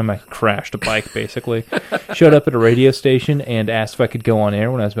first time I crashed a bike, basically. Showed up at a radio station and asked if I could go on air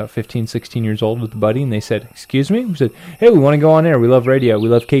when I was about 15, 16 years old with a buddy, and they said, excuse me? We said, hey, we want to go on air. We love radio. We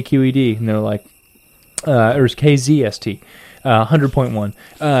love KQED. And they're like, or it's KZST.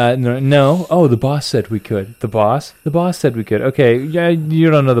 100.1. No. Oh, the boss said we could. The boss said we could. Okay, yeah,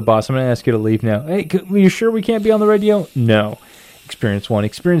 you don't know the boss. I'm going to ask you to leave now. Hey, are you sure we can't be on the radio? No. Experience 1.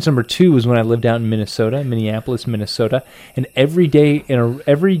 Experience number 2 was when I lived out in Minneapolis, Minnesota, and every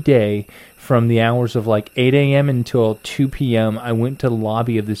day from the hours of like 8 a.m. until 2 p.m., I went to the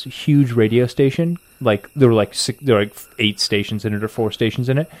lobby of this huge radio station. Like there were like 8 stations in it or 4 stations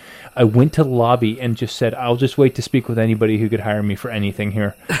in it. I went to the lobby and just said, I'll just wait to speak with anybody who could hire me for anything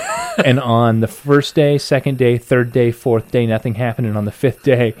here. And on the first day, second day, third day, fourth day, nothing happened. And on the 5th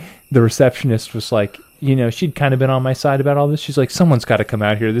day, the receptionist was like, she'd kind of been on my side about all this. She's like, someone's got to come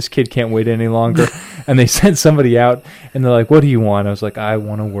out here. This kid can't wait any longer. And they sent somebody out, and they're like, what do you want? I was like, I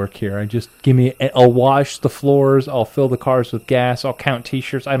want to work here. I'll wash the floors. I'll fill the cars with gas. I'll count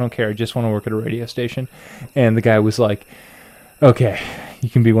T-shirts. I don't care. I just want to work at a radio station. And the guy was like, okay,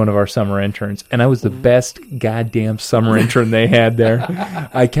 you can be one of our summer interns. And I was the best goddamn summer intern they had there.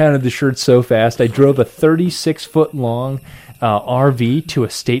 I counted the shirts so fast. I drove a 36-foot long RV to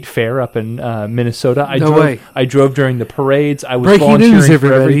a state fair up in Minnesota. I drove during the parades. I was Breaking volunteering news, for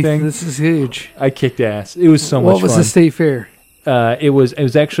everybody. everything. This is huge. I kicked ass. It was so much fun. What was the state fair? It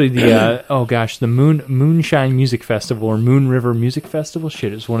was actually the the Moonshine Music Festival or Moon River Music Festival.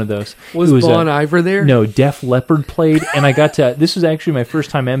 Shit, it was one of those. Was Bon Iver there? No, Def Leppard played, and I got to. This was actually my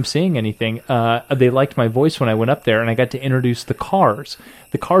first time emceeing anything. They liked my voice when I went up there, and I got to introduce the Cars.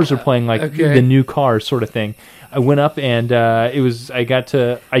 The Cars were playing like the new Cars sort of thing. I went up and I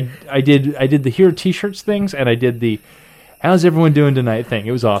did the Here T-shirts things, and I did the How's everyone doing tonight thing.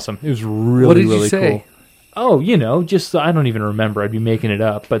 It was awesome. It was really, what did you really say? Cool. Oh, just I don't even remember. I'd be making it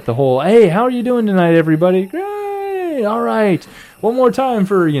up. But the whole, hey, how are you doing tonight, everybody? Great. All right. One more time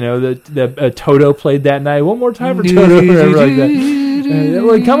for, the Toto played that night. One more time for Toto. Whatever like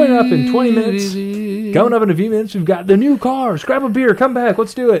that. Coming up in 20 minutes. Coming up in a few minutes, we've got the new Cars. Grab a beer. Come back.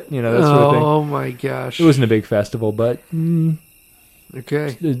 Let's do it. That sort of thing. Oh, my gosh. It wasn't a big festival, but...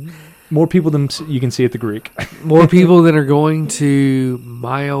 okay. More people than you can see at the Greek. More people than are going to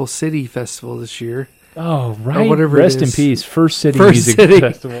Mile City Festival this year. Oh, right. Or whatever Rest it is. in peace. First City Music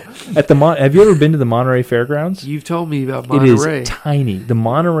Festival. At the have you ever been to the Monterey Fairgrounds? You've told me about Monterey. It is tiny. The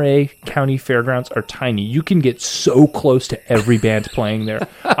Monterey County Fairgrounds are tiny. You can get so close to every band playing there.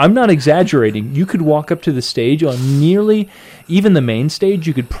 I'm not exaggerating. You could walk up to the stage on nearly, even the main stage,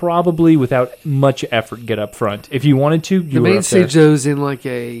 you could probably, without much effort, get up front. If you wanted to, the main stage, though, is in like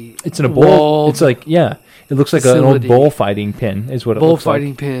a It's in a bowl. It's like, It looks like an old facility. bullfighting pin, is what it looks like.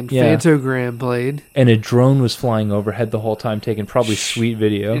 Bullfighting pin. Yeah. Fantogram played. And a drone was flying overhead the whole time, taking probably sweet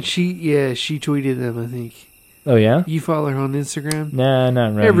video. And she tweeted them, I think. Oh, yeah? You follow her on Instagram? Nah,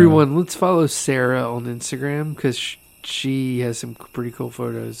 not really. Everyone, let's follow Sarah on Instagram because she has some pretty cool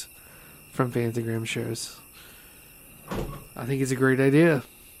photos from Fantagram shows. I think it's a great idea.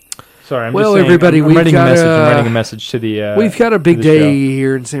 Sorry, I'm Well, just saying, everybody, I'm we've writing got, a message. I'm writing a message to the we've got a to big the day show.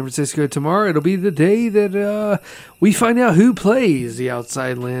 here in San Francisco tomorrow. It'll be the day that we find out who plays the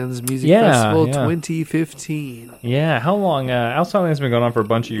Outside Lands Music Festival 2015. Yeah, how long? Outside Land's been going on for a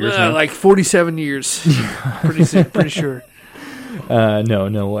bunch of years now. Like 47 years. pretty sure.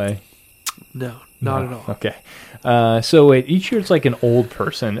 No way. No, not at all. Okay. So wait, each year it's like an old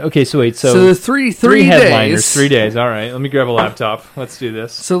person. Okay, so wait, So the three headliners, days. 3 days. All right, let me grab a laptop. Let's do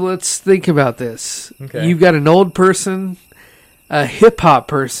this. So let's think about this. Okay. You've got an old person, a hip hop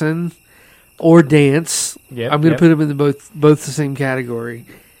person, or dance. Yep, I'm going to yep. put them in both the same category,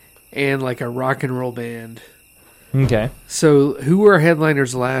 and like a rock and roll band. Okay. So who were our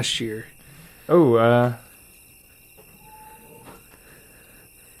headliners last year? Oh,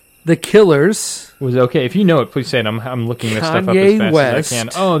 The Killers. was okay. If you know it, please say it. I'm looking this stuff up Kanye as fast West. as I can.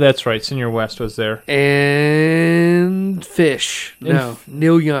 Oh, that's right. Senior West was there. And Fish. No.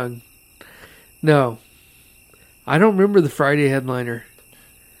 Neil Young. No. I don't remember the Friday headliner.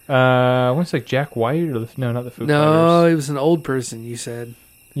 What's like Jack White or no, not the Foo No, Fighters. it was an old person, you said.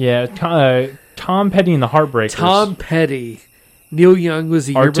 Yeah, Tom Petty and the Heartbreakers. Tom Petty. Neil Young was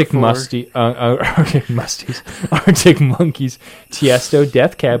the year Arctic before. Arctic Monkeys, Tiesto,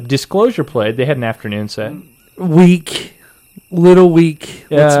 Death Cab, Disclosure played. They had an afternoon set. Little weak.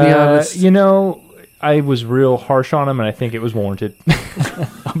 Let's be honest. You know, I was real harsh on them, and I think it was warranted.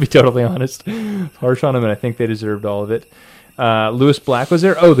 I'll be totally honest. Harsh on them, and I think they deserved all of it. Lewis Black was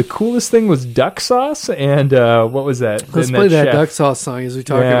there. Oh, the coolest thing was Duck Sauce, and what was that? Let's play that Duck Sauce song as we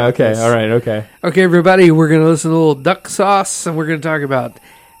talk about okay, this. all right, okay. Okay, everybody, we're going to listen to a little Duck Sauce, and we're going to talk about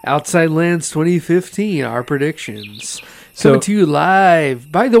Outside Lands 2015, our predictions. Coming to you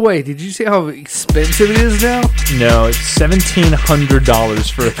live. By the way, did you see how expensive it is now? No, it's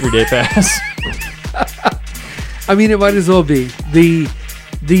 $1,700 for a 3-day pass. I mean, it might as well be. The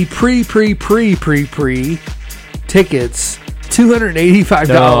pre tickets, $285.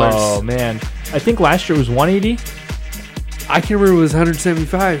 Oh, man. I think last year it was $180. I can remember it was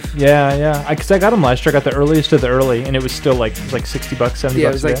 $175. Yeah. Because I got them last year. I got the earliest of the early, and it was still like $60, $70. Yeah,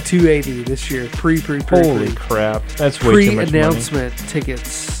 it was like $280 this year. Holy crap. That's way too much money. Pre-announcement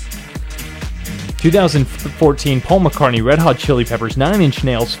tickets. 2014, Paul McCartney, Red Hot Chili Peppers, 9 Inch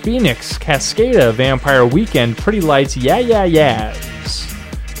Nails, Phoenix, Cascada, Vampire Weekend, Pretty Lights, Yeahs.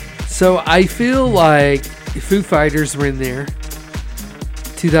 So I feel like Foo Fighters were in there.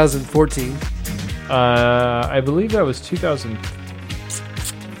 2014. I believe that was 2000.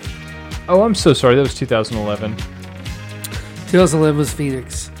 Oh, I'm so sorry. That was 2011. 2011 was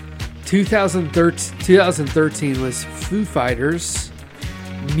Phoenix. 2013 was Foo Fighters.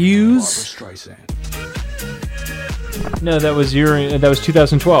 Muse. No, that was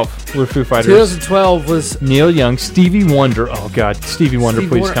 2012. With Foo Fighters. 2012 was Neil Young, Stevie Wonder. Oh God, Stevie Wonder,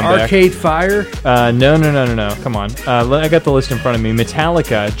 please come back. Arcade Fire. No. Come on. I got the list in front of me.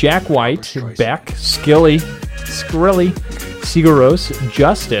 Metallica, Jack White, Beck, Skrilly, Sigur Rós,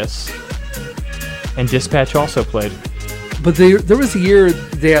 Justice, and Dispatch also played. But there was a year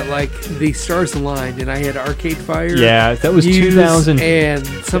that like the stars aligned, and I had Arcade Fire. Yeah, that was Muse 2000 and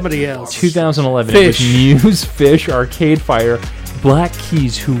somebody else. 2011. Fish. It was Muse, Fish, Arcade Fire, Black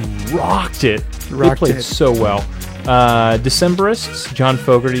Keys, who rocked it. They played so well. Decemberists, John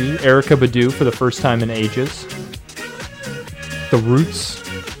Fogerty, Erykah Badu for the first time in ages. The Roots,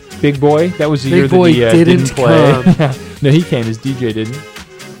 Big Boy. That was the year that he didn't play. No, he came. His DJ didn't.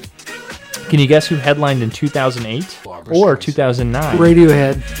 Can you guess who headlined in 2008 or 2009?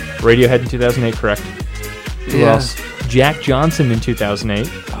 Radiohead in 2008, correct. Who Yeah. else? Jack Johnson in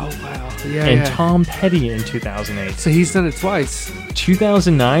 2008. Oh, wow. Yeah, And yeah. Tom Petty in 2008. So he's done it twice.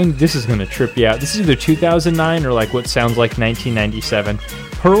 2009, this is going to trip you out. This is either 2009 or like what sounds like 1997.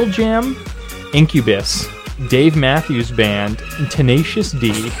 Pearl Jam, Incubus, Dave Matthews Band, and Tenacious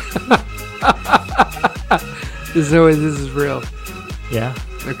D. There's no way this is real. Yeah.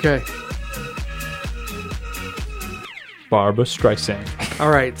 Okay. Barbra Streisand. All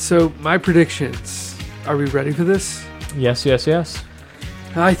right. So my predictions. Are we ready for this? Yes.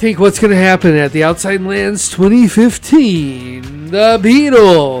 I think what's going to happen at the Outside Lands 2015, the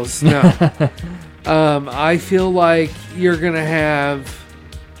Beatles. No. I feel like you're going to have...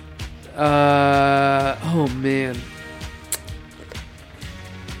 oh, man.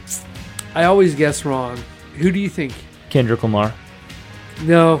 I always guess wrong. Who do you think? Kendrick Lamar.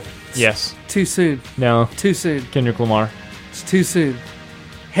 No. Yes. Too soon. No. Too soon. Kendrick Lamar. It's too soon.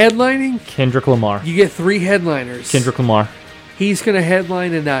 Headlining? Kendrick Lamar. You get 3 headliners. Kendrick Lamar. He's going to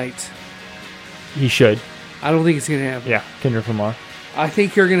headline a night. He should. I don't think it's going to happen. Yeah, Kendrick Lamar. I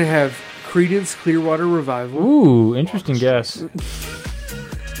think you're going to have Creedence Clearwater Revival. Ooh, interesting guess.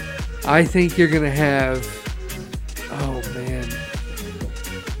 I think you're going to have... Oh, man.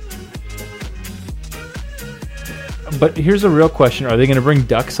 But here's a real question. Are they going to bring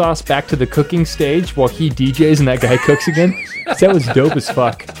duck sauce back to the cooking stage while he DJs and that guy cooks again? 'Cause that was dope as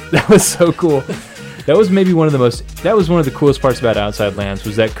fuck. That was so cool. That was maybe one of the coolest parts about Outside Lands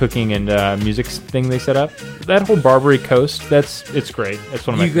was that cooking and music thing they set up. That whole Barbary Coast, it's great. That's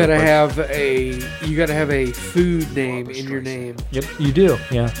one of my You gotta favorite have a food name in your name. Yep, you do.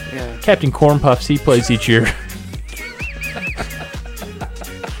 Yeah. Yeah. Captain Corn Puffs, he plays each year.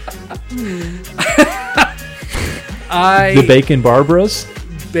 The Bacon Barbaras.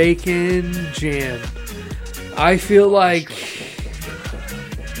 Bacon Jam. I feel like...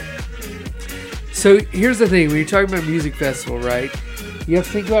 So here's the thing. When you're talking about music festival, right? You have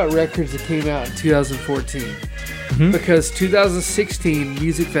to think about records that came out in 2014. Mm-hmm. Because 2016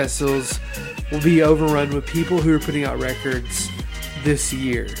 music festivals will be overrun with people who are putting out records this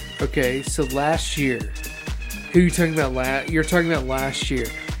year. Okay? So last year. Who are you talking about? You're talking about last year.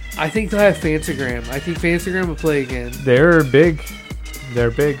 I think they'll have Fantagram. I think Fantagram will play again. They're big. They're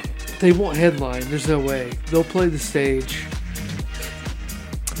big. They won't headline. There's no way. They'll play the stage.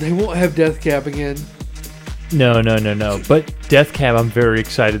 They won't have Death Cab again. No. But Death Cab, I'm very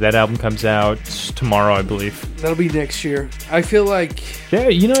excited. That album comes out tomorrow, I believe. That'll be next year. I feel like... Yeah,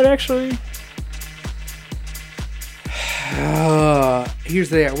 you know what, actually? Here's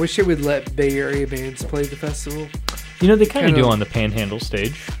the thing. I wish they would let Bay Area bands play the festival. You know, they kind of do on the Panhandle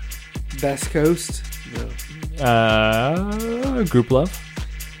stage. Best Coast? No. Group Love.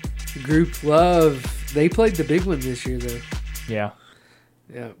 Group Love. They played the big one this year, though. Yeah.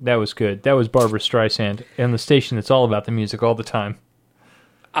 Yeah. That was good. That was Barbara Streisand and the station that's all about the music all the time.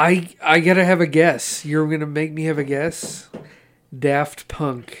 I gotta have a guess. You're gonna make me have a guess? Daft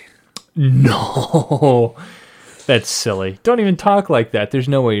Punk. No. That's silly. Don't even talk like that. There's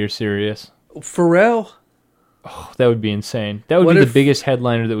no way you're serious. Pharrell? Oh, that would be insane. That would be the biggest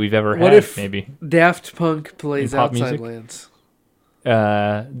headliner that we've ever had, maybe. Daft Punk plays pop Outside music? Lands?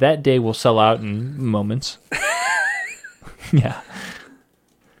 That day will sell out in moments. Yeah.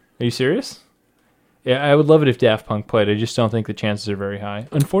 Are you serious? Yeah, I would love it if Daft Punk played. I just don't think the chances are very high,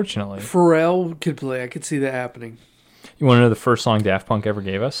 unfortunately. Pharrell could play. I could see that happening. You want to know the first song Daft Punk ever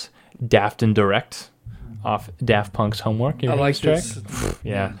gave us? Daft and Direct off Daft Punk's Homework. I like this.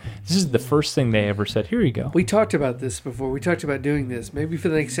 Yeah. This is the first thing they ever said. Here you go. We talked about this before. We talked about doing this. Maybe for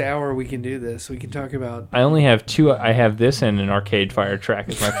the next hour we can do this. We can talk about... I only have 2. I have this and an Arcade Fire track.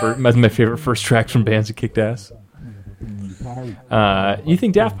 It's my favorite first tracks from bands that kicked ass. You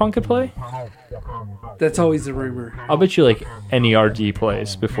think Daft Punk could play? That's always the rumor. I'll bet you like NERD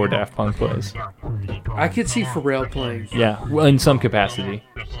plays before Daft Punk plays. I could see Pharrell playing. Yeah, well, in some capacity.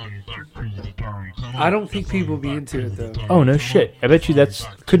 I don't think people will be into it, though. Oh, no shit. I bet you that's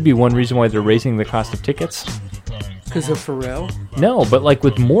could be one reason why they're raising the cost of tickets. Because of Pharrell? No, but like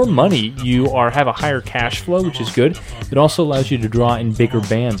with more money, you have a higher cash flow, which is good. It also allows you to draw in bigger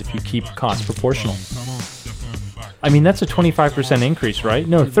bands if you keep costs proportional. I mean, that's a 25% increase, right?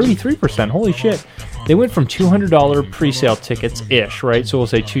 No, 33%. Holy shit. They went from $200 pre-sale tickets-ish, right? So we'll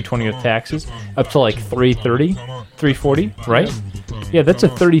say $220 with taxes, up to like $330, $340, right? Yeah, that's a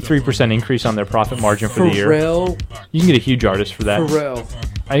 33% increase on their profit margin for the year. Pharrell. You can get a huge artist for that. Pharrell.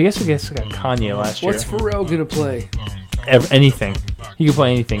 I guess I got Kanye last year. What's Pharrell going to play? Anything. He can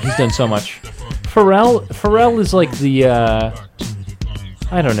play anything. He's done so much. Pharrell is like the...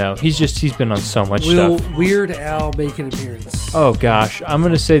 I don't know. He's been on so much Will stuff. Weird Al make an appearance? Oh, gosh. I'm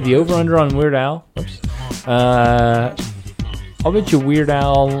going to say the over-under on Weird Al. Oops. I'll bet you Weird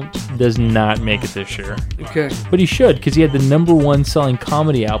Al does not make it this year. Okay. But he should, because he had the #1 selling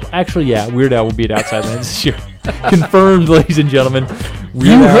comedy album. Actually, yeah, Weird Al will be at Outside Lands this year. Confirmed, ladies and gentlemen.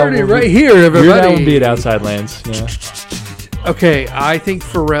 You heard it right here, everybody. Weird Al will be at Outside Lands. Yeah. Okay, I think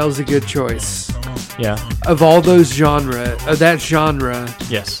Pharrell's a good choice. Yeah. Of all that genre,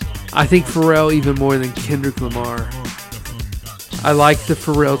 yes. I think Pharrell even more than Kendrick Lamar. I like the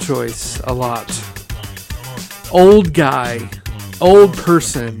Pharrell choice a lot. Old guy, old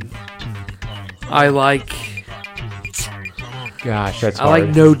person. I like. Gosh, that's I hard.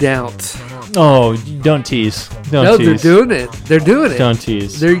 like No Doubt. Oh, don't tease. Don't tease. They're doing it. They're doing it. Don't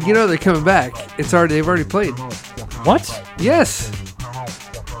tease. They're coming back. They've already played. What? Yes.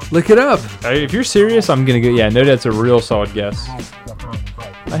 Look it up. If you're serious, I'm gonna go. Yeah, No Doubt's a real solid guess.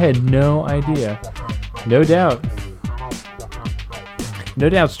 I had no idea. No Doubt. No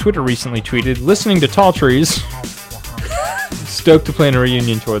Doubt's Twitter recently tweeted, listening to Tall Trees. Stoked to plan a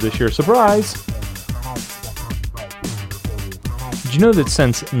reunion tour this year. Surprise! Did you know that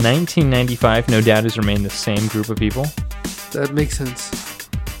since 1995, No Doubt has remained the same group of people? That makes sense.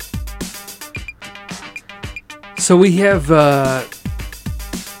 So we have,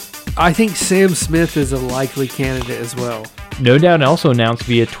 I think Sam Smith is a likely candidate as well. No Doubt also announced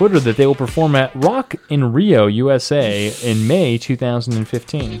via Twitter that they will perform at Rock in Rio, USA in May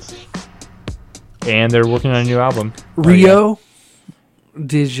 2015. And they're working on a new album. Rio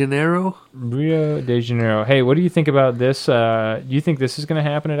de Janeiro? Rio de Janeiro. Hey, what do you think about this? Do you think this is going to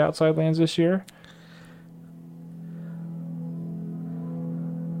happen at Outside Lands this year?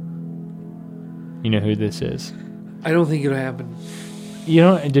 You know who this is? I don't think it'll happen. You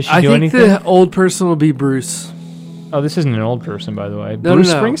know, does she I do think anything? the old person will be Bruce. Oh, this isn't an old person, by the way. No, Bruce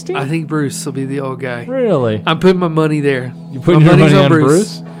no. Springsteen? I think Bruce will be the old guy. Really? I'm putting my money there. You putting My your money's money on on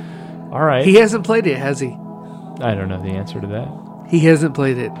Bruce? All right. He hasn't played it, has he? I don't know the answer to that. He hasn't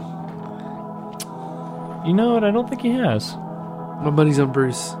played it. You know what? I don't think he has. My money's on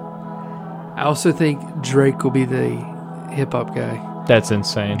Bruce. I also think Drake will be the hip-hop guy. That's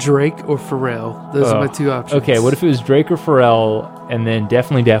insane. Drake or Pharrell. Those are my two options. Okay, what if it was Drake or Pharrell, and then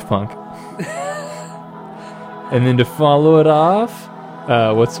definitely Daft Punk? And then to follow it off,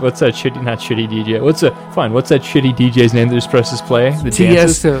 what's that shitty, not shitty DJ? What's that shitty DJ's name that just presses play? The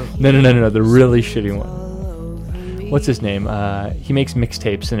dances? Tiesto. No, the really shitty one. What's his name? He makes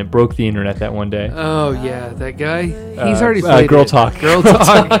mixtapes, and it broke the internet that one day. Oh, yeah, that guy. He's already played Girl it. Talk. Girl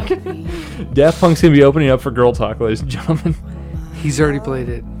Talk. Daft Punk's going to be opening up for Girl Talk, ladies and gentlemen. He's already played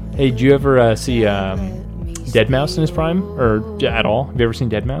it. Hey, did you ever see Deadmau5 in his prime? Or at all? Have you ever seen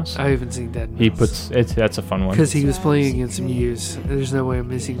Deadmau5? I haven't seen that. That's a fun one. Because he was playing against Muse. There's no way I'm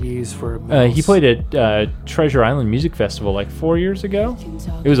missing Muse for a mouse. He played at Treasure Island Music Festival like 4 years ago.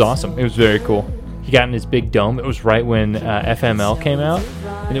 It was awesome. It was very cool. He got in his big dome. It was right when FML came out,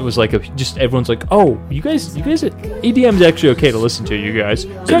 and it was like just everyone's like, "Oh, you guys, EDM's actually okay to listen to, you guys."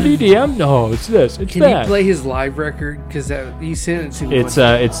 Is that EDM? No, it's this. It's Can that. you play his live record? Because he sent it to me.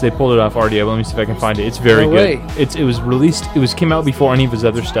 It's they pulled it off RDO. Let me see if I can find it. It's very good. Way. It was released. Came out before any of his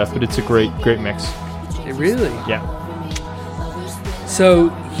other stuff, but it's a great mix. Really? Yeah.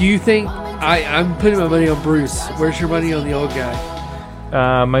 So you think I'm putting my money on Bruce? Where's your money on the old guy?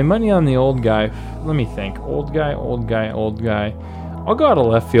 My money on the old guy. Let me think. Old guy. I'll go out of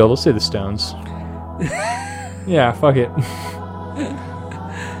left field. I'll say the Stones. Yeah, fuck it.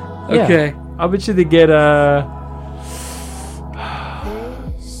 Okay. Yeah, I'll bet you they get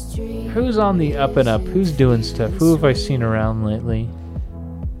who's on the up and up? Who's doing stuff? Who have I seen around lately?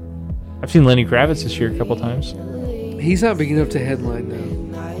 I've seen Lenny Kravitz this year a couple times. He's not big enough to headline though.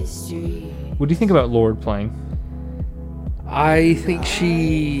 What do you think about Lorde playing? I think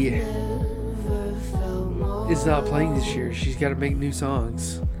she is not playing this year. She's got to make new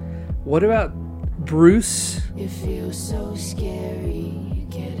songs. What about Bruce?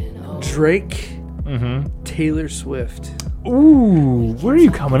 Drake? Taylor Swift. Ooh, where are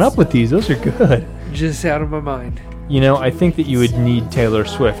you coming up with these? Those are good. Just out of my mind. You know, I think that you would need Taylor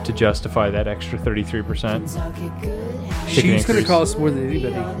Swift to justify that extra 33%. She's going to cost more than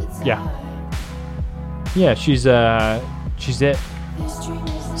anybody. Yeah. Yeah, she's it.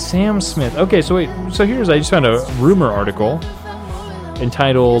 Sam Smith. Okay, so wait. So I just found a rumor article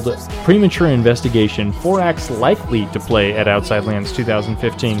entitled Premature Investigation. 4 acts likely to play at Outside Lands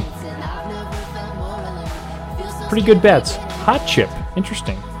 2015. Pretty good bets. Hot Chip.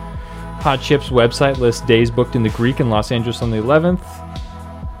 Interesting. Hot Chip's website lists days booked in the Greek in Los Angeles on the 11th.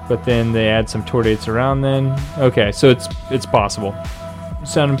 But then they add some tour dates around then. Okay, so it's possible.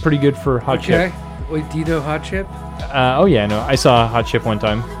 Sounding pretty good for Hot Chip. Wait, do you know Hot Chip? Oh yeah, no, I saw Hot Chip one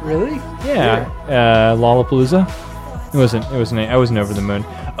time. Really? Yeah, Lollapalooza. It wasn't. I wasn't over the moon.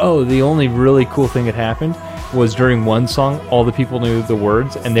 Oh, the only really cool thing that happened was during one song, all the people knew the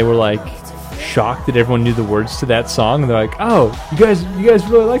words, and they were like shocked that everyone knew the words to that song. And they're like, "Oh, you guys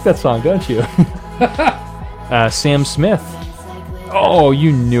really like that song, don't you?" Sam Smith. Oh,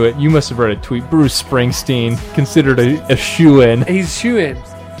 you knew it. You must have read a tweet. Bruce Springsteen considered a shoe-in. He's shoe-in.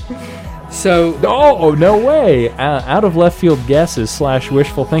 So, oh, no way! Out of left field guesses /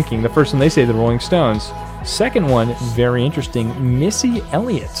 wishful thinking. The first one they say the Rolling Stones. Second one, very interesting. Missy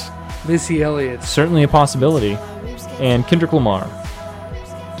Elliott. Certainly a possibility. And Kendrick Lamar.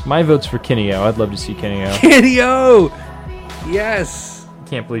 My vote's for Kenny O. I'd love to see Kenny O. Kenny O! Yes!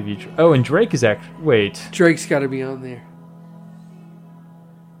 Can't believe you. Oh, and Drake is actually. Wait. Drake's got to be on there.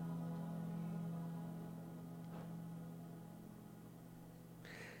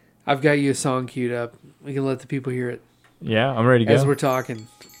 I've got you a song queued up. We can let the people hear it Yeah, I'm ready to as go. we're talking.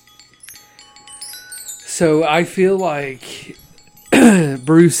 So I feel like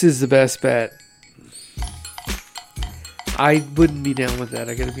Bruce is the best bet. I wouldn't be down with that,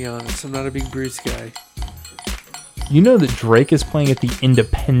 I gotta be honest. I'm not a big Bruce guy. You know that Drake is playing at the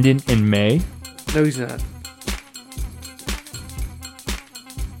Independent in May? No, he's not.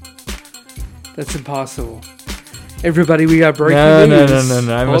 That's impossible. Everybody, we got breaking No. news.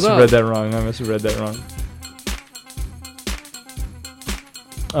 I must have read that wrong.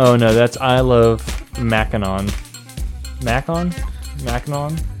 Oh no, that's I Love Mackinac. Mackinac?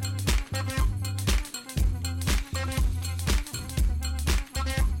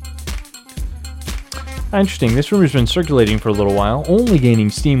 Interesting. This rumor's been circulating for a little while, only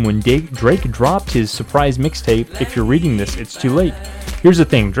gaining steam when Drake dropped his surprise mixtape. If you're reading this, it's too late. Here's the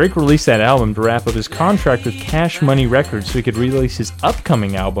thing. Drake released that album to wrap up his contract with Cash Money Records so he could release his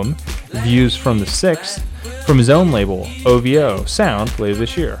upcoming album, Views from the 6th, from his own label, OVO Sound, later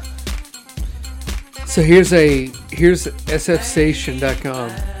this year. So here's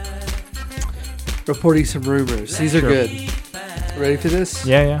SXStation.com reporting some rumors. These are good. Ready for this?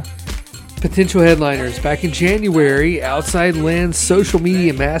 Yeah. Potential headliners. Back in January, Outside Land's social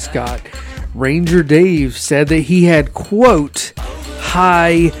media mascot, Ranger Dave, said that he had, quote,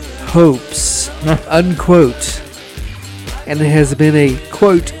 high hopes, unquote. And it has been a,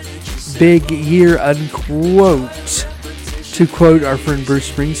 quote, big year, unquote, to quote our friend Bruce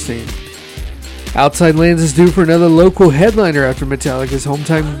Springsteen. Outside Lands is due for another local headliner after Metallica's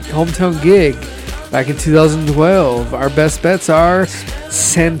hometown gig back in 2012. Our best bets are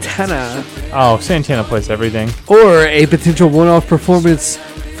Santana. Oh, Santana plays everything. Or a potential one-off performance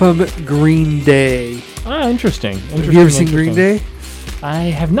from Green Day. Ah, interesting. Have you ever seen Green Day?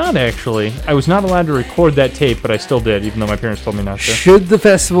 I have not, actually. I was not allowed to record that tape, but I still did, even though my parents told me not to. Should the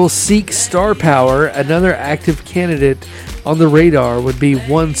festival seek star power, another active candidate on the radar would be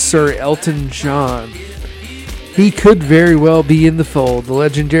one Sir Elton John. He could very well be in the fold. The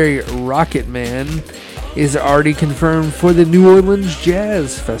legendary Rocket Man is already confirmed for the New Orleans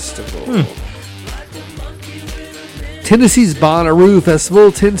Jazz Festival. Tennessee's Bonnaroo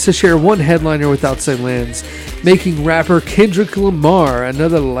Festival tends to share one headliner with Outside Lands, making rapper Kendrick Lamar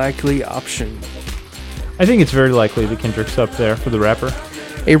another likely option. I think it's very likely that Kendrick's up there for the rapper.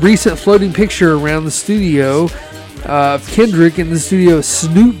 A recent floating picture around the studio of Kendrick in the studio of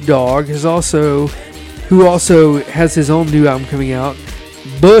Snoop Dogg who also has his own new album coming out.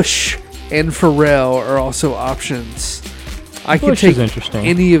 Bush and Pharrell are also options. I could take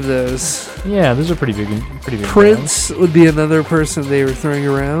any of those. Yeah, those are pretty big. Prince would be another person they were throwing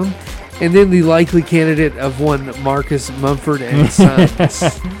around. And then the likely candidate of one Marcus Mumford and Sons.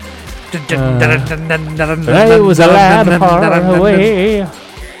 I was allowed far away.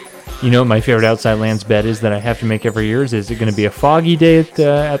 You know what my favorite Outside Lands bet is that I have to make every year? Is it going to be a foggy day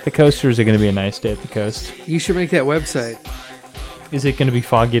at the coast, or is it going to be a nice day at the coast? You should make that website. Is it going to be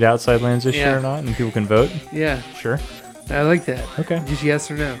foggy at Outside Lands this year or not? And people can vote? Yeah. Sure. I like that. Okay. Just yes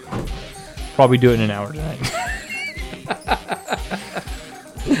or no. Probably do it in an hour tonight.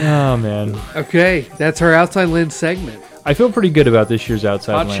 Oh, man. Okay. That's our Outside Lands segment. I feel pretty good about this year's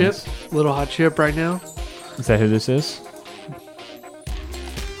Outside Lands. Hot chip. Little hot chip right now. Is that who this is?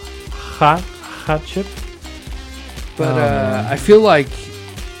 Hot chip? But I feel like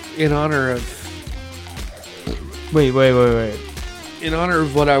in honor of... Wait. In honor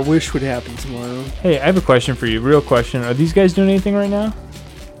of what I wish would happen tomorrow. Hey, I have a question for you. Real question. Are these guys doing anything right now?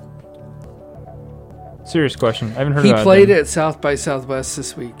 Serious question. I haven't heard about it. He played at South by Southwest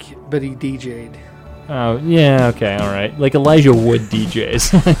this week, but he DJ'd. Oh, yeah, okay, all right. Like Elijah Wood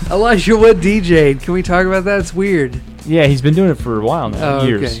DJs. Elijah Wood DJ'd. Can we talk about that? It's weird. Yeah, he's been doing it for a while now. Oh,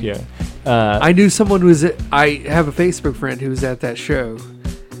 years, okay. Yeah. I knew someone who was at... I have a Facebook friend who was at that show.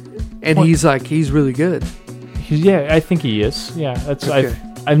 And he's really good. Yeah, I think he is. Yeah, that's. Okay.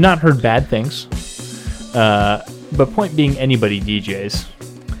 I've not heard bad things. But point being, anybody DJs.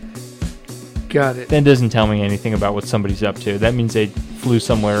 Got it. That doesn't tell me anything about what somebody's up to. That means they flew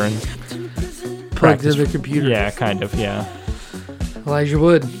somewhere and plugged in their computer. Yeah, kind of. Yeah. Elijah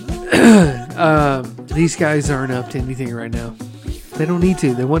Wood. These guys aren't up to anything right now. They don't need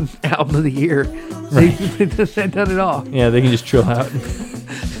to. They won album of the year. They've done it all. Yeah, they can just chill out.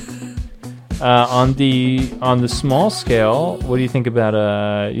 On the small scale, what do you think about?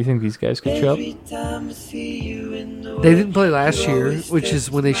 You think these guys could show up? They didn't play last year, which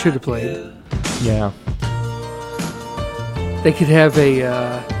is when they should have played. Yeah. They could have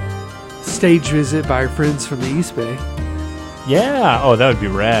a stage visit by our friends from the East Bay. Yeah. Oh, that would be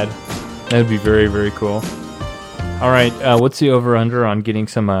rad. That would be very, very cool. All right, what's the over-under on getting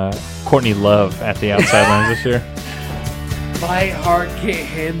some Courtney Love at the Outside Lounge this year? My heart can't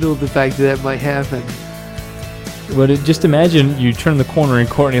handle the fact that might happen. But just imagine you turn the corner and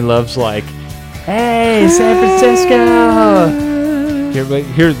Courtney Love's like, "Hey, San Francisco!" Hear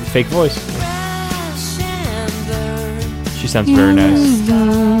the fake voice. She sounds very nice.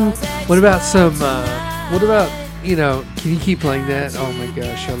 What about some? What about Can you keep playing that? Oh my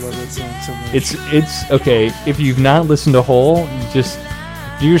gosh, I love that song so much. It's okay. If you've not listened to whole, just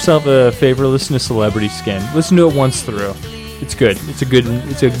do yourself a favor. Listen to Celebrity Skin. Listen to it once through. It's good. It's a good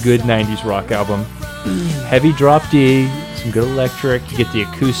 90s rock album. Heavy drop D, some good electric. You get the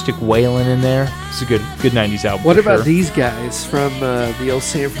acoustic wailing in there. It's a good 90s album. What about these guys from the old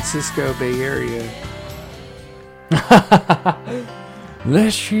San Francisco Bay Area?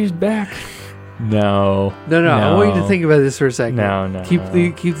 Unless she's back. No. I want you to think about this for a second. No.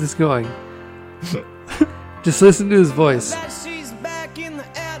 Keep this going. Just listen to his voice. She's back in the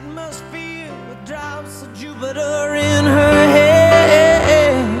atmosphere with drops of Jupiter in her head.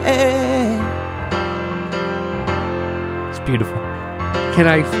 It's beautiful. Can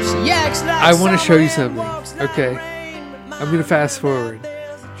I? She acts like I want to show you someone something. walks like Okay. rain, but my I'm gonna fast forward.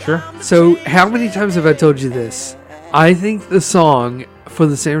 Sure. So, how many times have I told you this? I think the song for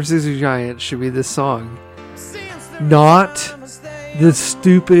the San Francisco Giants should be this song, not the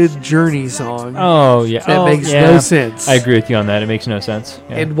stupid Journey song. Oh, yeah. That makes no sense. I agree with you on that. It makes no sense.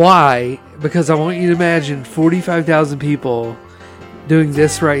 Yeah. And why? Because I want you to imagine 45,000 people doing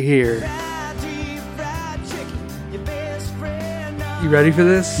this right here. You ready for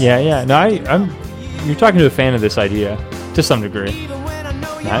this? Yeah. No, you're talking to a fan of this idea to some degree.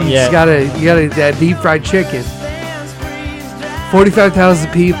 Not You yet. got that deep fried chicken.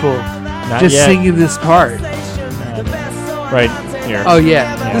 45,000 people Not just yet. singing this part. Right here. Oh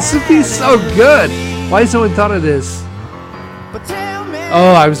yeah, this would be so good. Why has no one thought of this?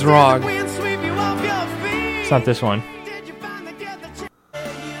 Oh, I was wrong. It's not this one.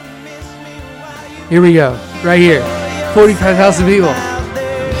 Here we go, right here. 45,000 people.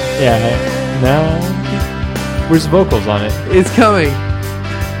 Yeah. No. Where's the vocals on it? It's coming.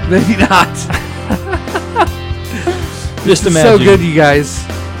 Maybe not. Just It's imagine. so good, you guys.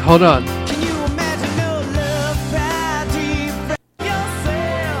 Hold on.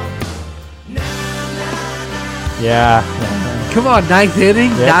 Yeah. Come on, ninth inning.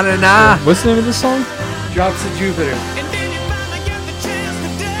 Yep. Nah, nah, nah. What's the name of this song? Drops of Jupiter.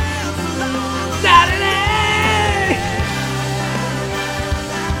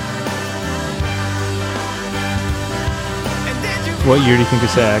 What year do you think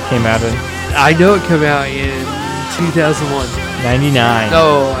this came out in? I know it came out in 2001. 99.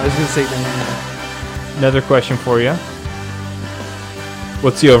 No, I was going to say 99. Another question for you.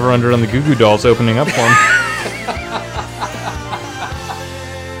 What's the over-under on the Goo Goo Dolls opening up for him?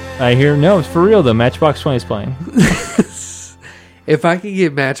 I hear, no, it's for real though. Matchbox 20 is playing. If I can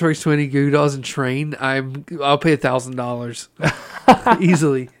get Matchbox 20 Goo Goo Dolls and Train, I'll pay $1,000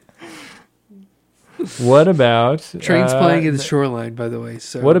 easily. What about Train's playing in the Shoreline, by the way.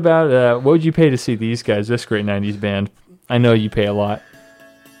 So what about what would you pay to see these guys? This great 90s band. I know you pay a lot.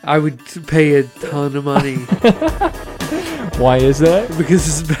 I would pay a ton of money Why is that? because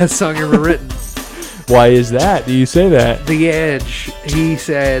it's the best song ever written. Why is that? Do you say that? The Edge, he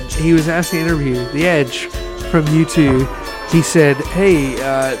said, he was asked in the interview, The Edge from U2, he said, hey,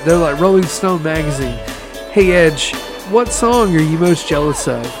 they're like Rolling Stone magazine. Hey, Edge, what song are you most jealous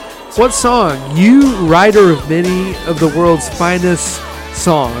of? What song, you writer of many of the world's finest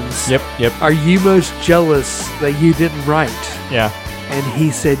songs, Yep. are you most jealous that you didn't write? Yeah. And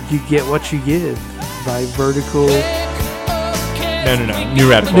he said, You Get What You Give by Vertical. No. New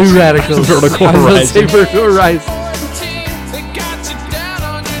Radicals. New Radicals. Vertical I was gonna say Horizon. Vertical Horizon.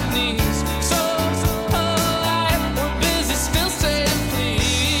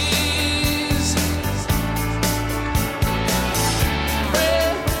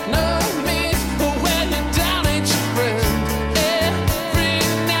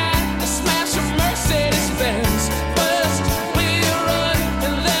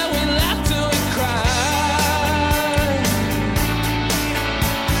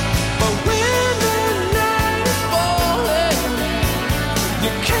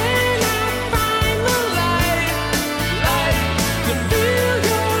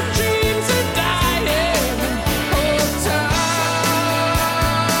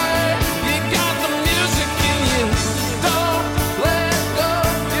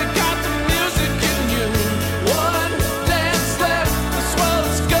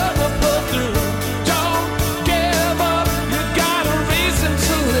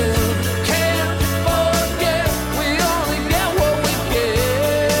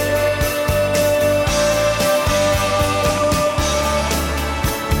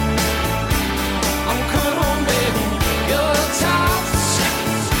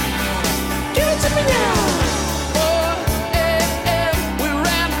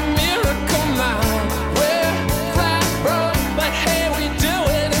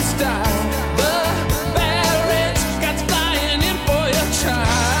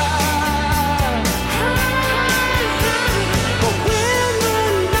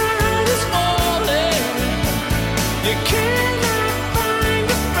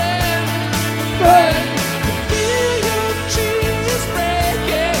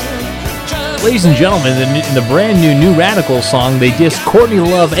 Ladies and gentlemen, in the brand new Radical song, they dissed Courtney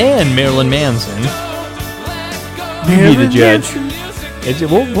Love and Marilyn Manson. You be the judge.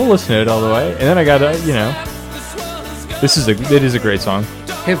 We'll listen to it all the way, and then I gotta, it is a great song.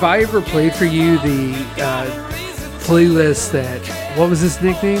 Have I ever played for you the playlist that, what was his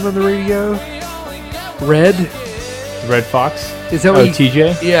nickname on the radio? Red Fox? Is that what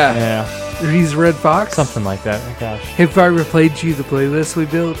TJ? Yeah. He's Red Fox? Something like that. Oh, gosh. Have I ever played you the playlist we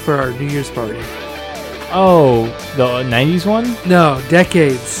built for our New Year's party? Oh, the 90s one? No,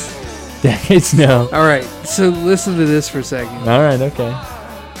 Decades. Decades, no. All right, so listen to this for a second. All right, okay.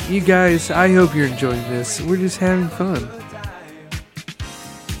 You guys, I hope you're enjoying this. We're just having fun.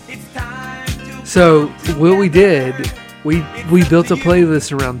 So what we did, we built a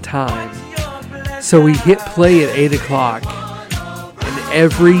playlist around time. So we hit play at 8 o'clock.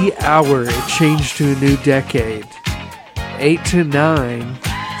 Every hour it changed to a new decade. 8 to 9,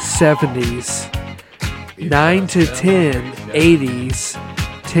 70s. 9 to 10, 80s.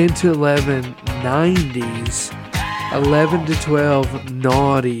 10 to 11, 90s. 11 to 12,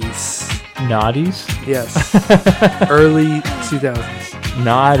 naughties. Naughties? Yes. Early 2000s.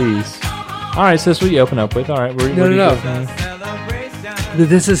 Naughties. Alright, so that's what you open up with. Alright, no.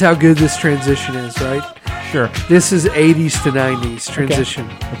 This is how good this transition is, right? Sure. This is 80s to 90s transition.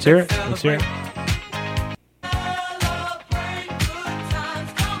 Okay. Let's hear it.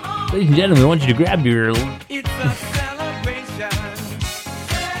 Ladies and gentlemen, I want you to grab your...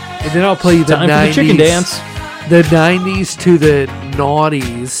 And then I'll play you the 90s. Time for the chicken dance. The 90s to the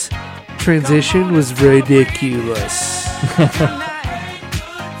naughties transition was ridiculous.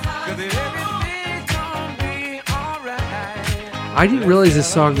 I didn't realize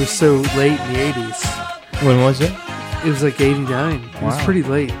this song was so late in the 80s. When was it? It was like 89. It was pretty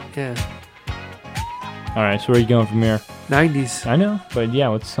late, yeah. All right, so where are you going from here? 90s. I know, but yeah,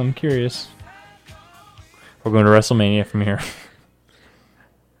 I'm curious. We're going to WrestleMania from here.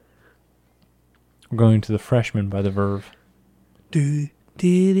 We're going to The Freshman by The Verve.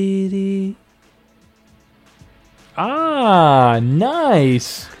 Ah,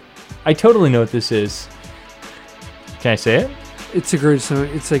 nice. I totally know what this is. Can I say it? It's a great song.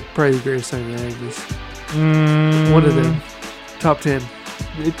 It's like probably the greatest song in the 90s. One of them. Top 10.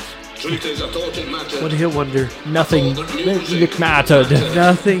 One hit wonder. Nothing mattered.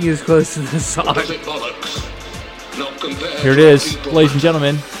 Nothing is close to this song. Here it is, ladies and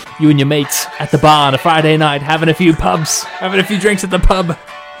gentlemen. You and your mates at the bar on a Friday night, having a few drinks at the pub.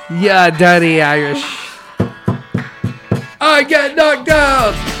 Yeah, dirty Irish. I get knocked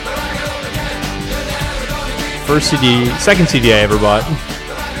out. Second CD I ever bought.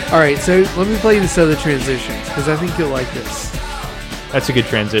 All right, so let me play this other transition because I think you'll like this. That's a good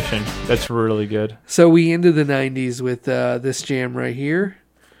transition. That's really good. So we ended the 90s with this jam right here.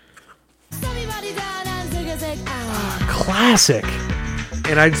 Classic.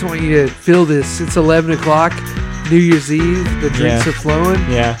 And I just want you to feel this. It's 11 o'clock, New Year's Eve. The drinks are flowing.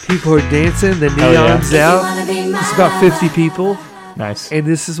 Yeah. People are dancing. The neon's out. It's about 50 people. Nice. And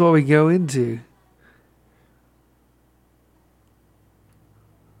this is what we go into.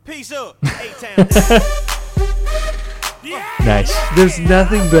 Peace up, Nice. There's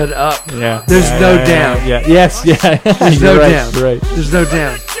nothing but up. Yeah. There's no down. Yeah. Yes. Yeah. There's no down. Right. There's no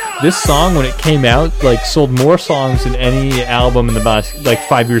down. This song, when it came out, sold more songs than any album in the past,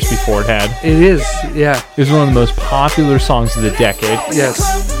 5 years before it had. It is. Yeah. It was one of the most popular songs of the decade. Yes.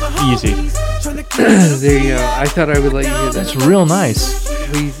 Easy. There you go. I thought I would let you hear that. That's real nice.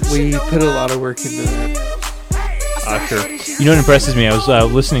 We put a lot of work into that. Sure. You know what impresses me? I was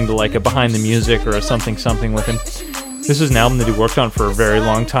listening to a Behind the Music or a something with him. This is an album that he worked on for a very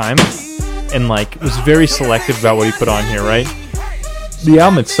long time, and was very selective about what he put on here. Right? The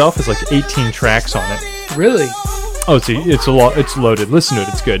album itself is 18 tracks on it. Really? Oh, it's a lot. It's loaded. Listen to it.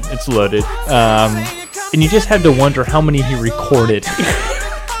 It's good. It's loaded. And you just had to wonder how many he recorded.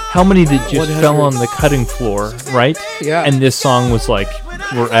 How many that just 100. fell on the cutting floor, right? Yeah. And this song was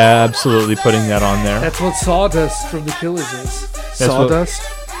we're absolutely putting that on there. That's what Sawdust from the Killers is. Sawdust?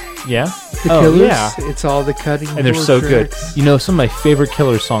 Yeah? The Killers? Yeah. It's all the cutting and they're so tracks. Good. You know, some of my favorite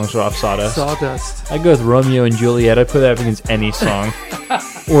Killers songs are off Sawdust. Sawdust. I go with Romeo and Juliet. I put that up against any song.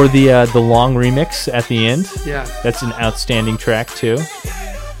 Or the long remix at the end. Yeah. That's an outstanding track, too.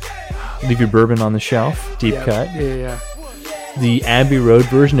 Leave Your Bourbon on the Shelf. Deep cut. Yeah. The Abbey Road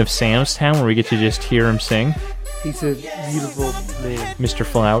version of Sam's Town, where we get to just hear him sing. He's a beautiful man. Mr.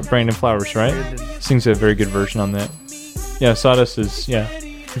 Brandon Flowers, right? Sings a very good version on that. Yeah, Sawdust is,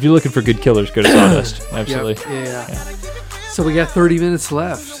 If you're looking for good Killers, go to Sawdust. Absolutely. Yep. Yeah. So we got 30 minutes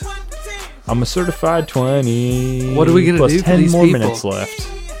left. I'm a certified 20. What are we going to do for 10 these more people? minutes left.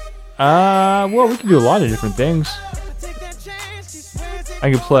 Well, we can do a lot of different things.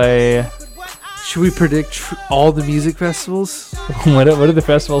 I could play. Should we predict all the music festivals? What are the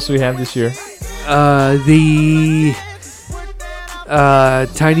festivals we have this year? The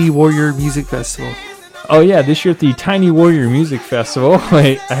Tiny Warrior Music Festival. Oh yeah, this year at the Tiny Warrior Music Festival.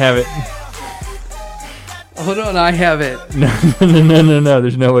 Wait, I have it. Hold on, I have it. No.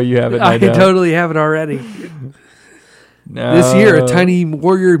 There's no way you have it. I totally have it already. No. This year, a Tiny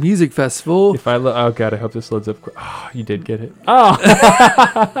Warrior Music Festival. If I oh god, I hope this loads up. Oh, you did get it. Oh.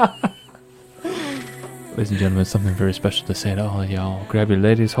 Ladies and gentlemen, something very special to say to all y'all. Grab your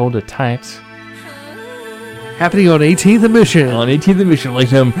ladies, hold it tight. Happening on 18th and Mission. On 18th and Mission, like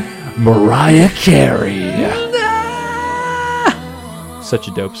them, Mariah Carey. Such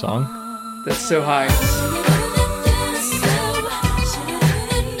a dope song. That's so high.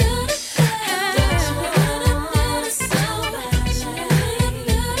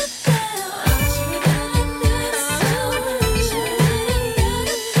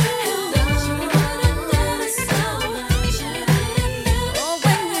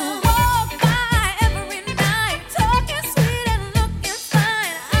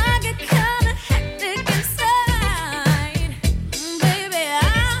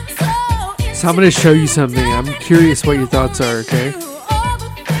 So I'm going to show you something. I'm curious what your thoughts are, okay?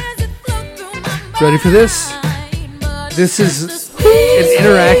 Ready for this? This is an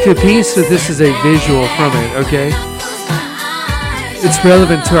interactive piece, so this is a visual from it, okay? It's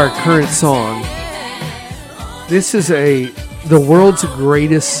relevant to our current song. This is the world's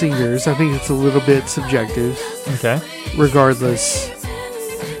greatest singers. I think it's a little bit subjective. Okay. Regardless.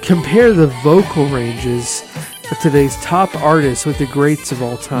 Compare the vocal ranges of today's top artists with the greats of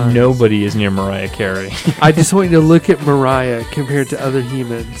all time. Nobody is near Mariah Carey. I just want you to look at Mariah compared to other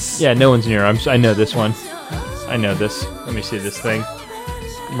humans. Yeah, no one's near. I know this one. I know this. Let me see this thing.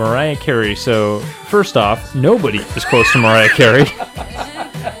 Mariah Carey. So, first off, nobody is close to Mariah Carey.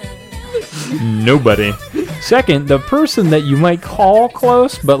 Nobody. Second, the person that you might call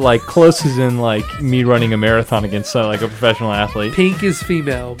close, but like close is in like me running a marathon against like a professional athlete. Pink is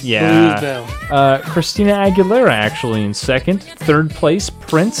female. Yeah. Blue is male. Christina Aguilera actually in second. Third place,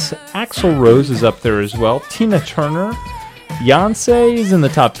 Prince. Axl Rose is up there as well. Tina Turner. Beyonce is in the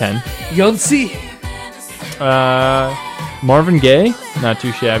top 10. Beyonce. Marvin Gaye, not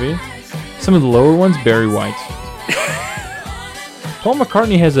too shabby. Some of the lower ones, Barry White. Paul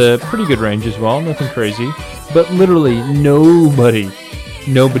McCartney has a pretty good range as well, nothing crazy. But literally nobody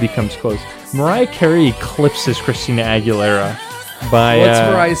comes close. Mariah Carey eclipses Christina Aguilera by... What's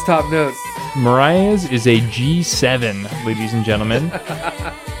Mariah's top note? Mariah's is a G7, ladies and gentlemen.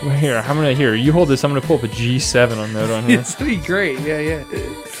 Here, you hold this, I'm going to pull up a G7 on note on here. It's going to be great, yeah.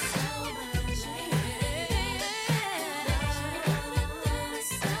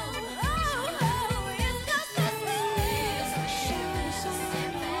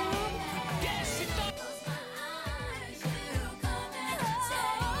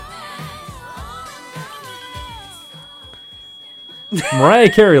 Mariah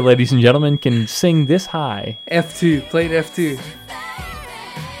Carey, ladies and gentlemen, can sing this high. F2. Play it F2.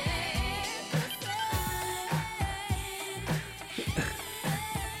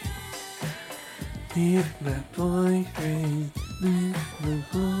 If my boyfriend,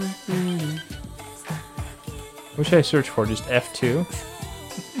 What should I search for? Just F2?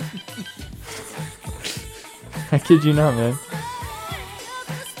 I kid you not, man.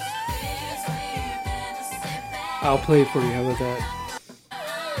 I'll play it for you. How about that?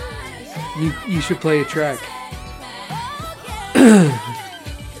 You should play a track.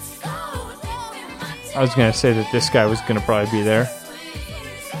 I was going to say that this guy was going to probably be there.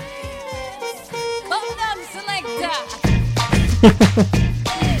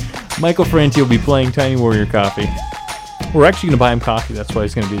 Michael Franti will be playing Tiny Warrior Coffee. We're actually going to buy him coffee. That's why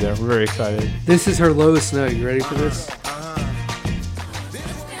he's going to be there. We're very excited. This is her lowest note. You ready for this?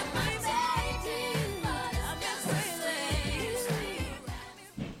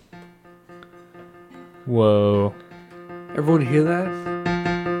 Whoa. Everyone hear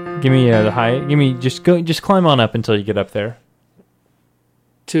that? Give me the high. Just climb on up until you get up there.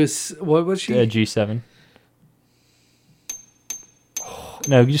 What was she? G7.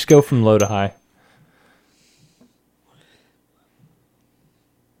 No, just go from low to high.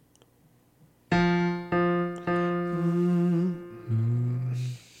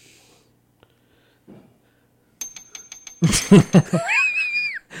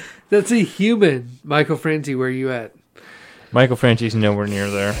 That's a human. Michael Franti, where are you at? Michael Franti's nowhere near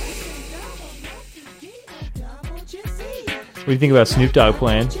there. What do you think about Snoop Dogg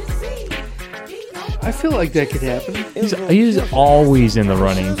playing? I feel like that could happen. He's always in the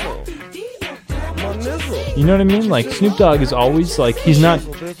running. You know what I mean? Like Snoop Dogg is always like he's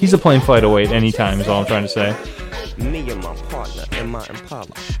a plane flight away at any time. Is all I'm trying to say. Me and my partner and my Impala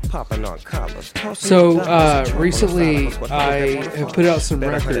popping on collars. So recently I have put out some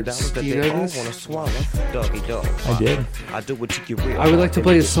records. Do you know this? I did. I would like to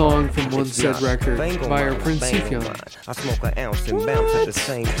play a song from one said record by our Prince Sufjan. I smoke an ounce and bounce at the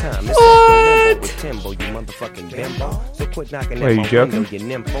same time. Wait, are you joking?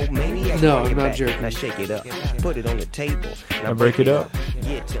 No, I'm not joking. Now shake it up. Put it on the table. Now break it up.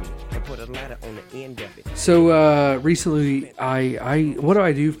 Get to me and put a ladder on the end of it. So recently I what do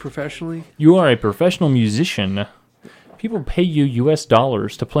I do professionally? You are a professional musician. People pay you US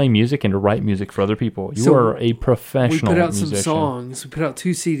dollars to play music and to write music for other people. You are a professional musician. We put out some songs. We put out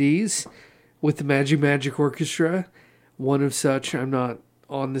 2 CDs with the Magic Orchestra. One of such, I'm not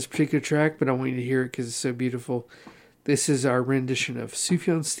on this particular track, but I want you to hear it because it's so beautiful. This is our rendition of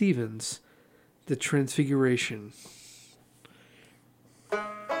Sufjan Stevens, The Transfiguration.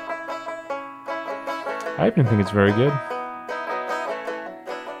 I even think it's very good.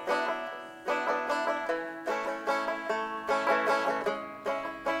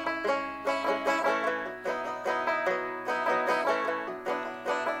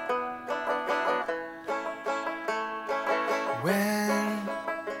 When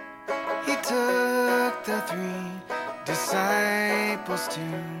he took the 3 disciples to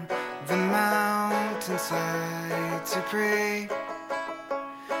the mountainside to pray,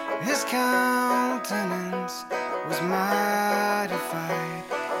 his countenance was modified,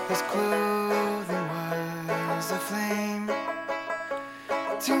 his clothing was aflame.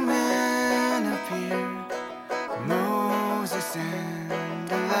 2 men appeared, Moses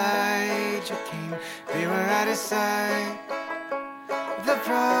and Elijah came, they were at his side. The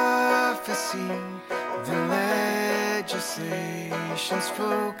prophecy, the legislation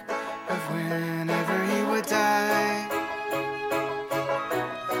spoke of whenever he would die.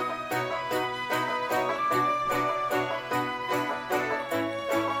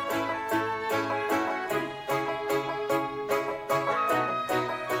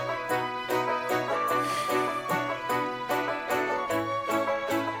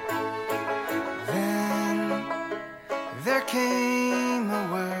 Then there came a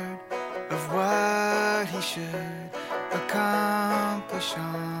word of what he should accomplish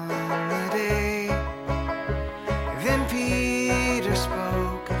on the day. Then Peter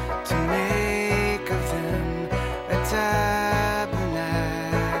spoke to make of them a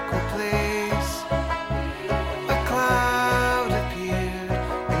tabernacle place. A cloud appeared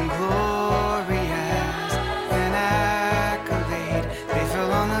in glory as an accolade. They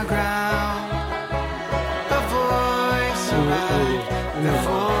fell on the ground. A voice arrived, the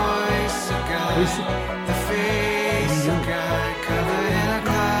voice of God, the face of God covered in a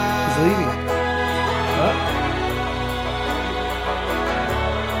cloud. He's leaving.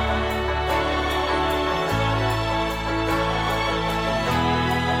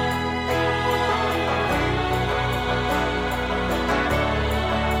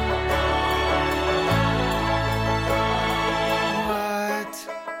 What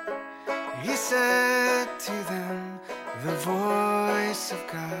he said to them, the voice of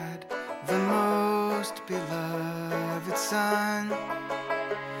God, the most beloved Son.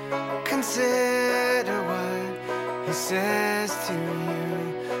 Consider what he says to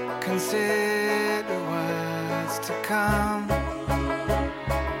you, consider what's to come.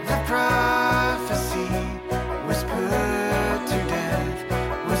 The prophecy was put to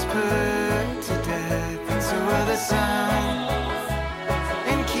death, and so will the Son.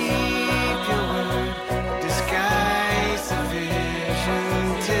 And keep your word, disguise the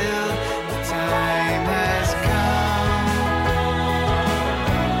vision till the time has come.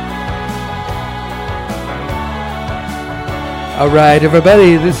 All right,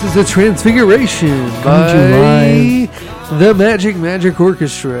 everybody, this is The Transfiguration by the Magic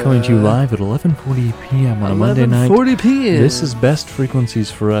Orchestra. Coming to you live at 11:40 p.m. on a Monday night. 11:40 p.m. This is Best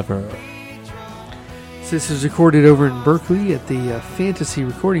Frequencies Forever. This is recorded over in Berkeley at the Fantasy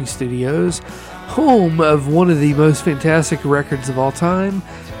Recording Studios, home of one of the most fantastic records of all time.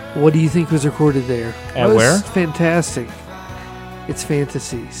 What do you think was recorded there? At Most where? Fantastic. It's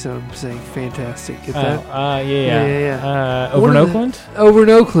fantasy, so I'm saying fantastic. Get that? Yeah. Over One in of the- Oakland? Over in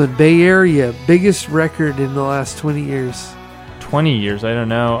Oakland, Bay Area. Biggest record in the last 20 years. 20 years, I don't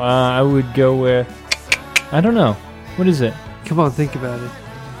know. I would go with, I don't know. What is it? Come on, think about it.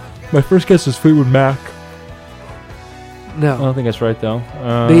 My first guess is Fleetwood Mac. I No. don't think that's right, though.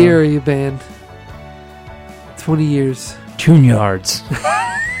 Bay Area band. 20 years. Tune Yards.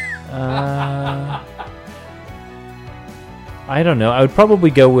 I don't know. I would probably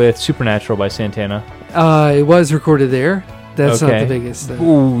go with Supernatural by Santana. It was recorded there. That's not Okay. the biggest.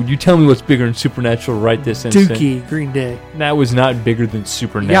 Ooh, you tell me what's bigger than Supernatural right this instant. Dookie, Green Day. That was not bigger than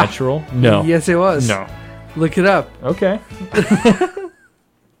Supernatural. No. Yes, it was. No. Look it up. Okay.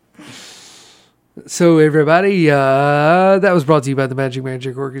 So, everybody, that was brought to you by the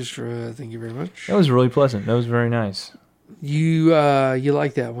Magic Orchestra. Thank you very much. That was really pleasant. That was very nice. You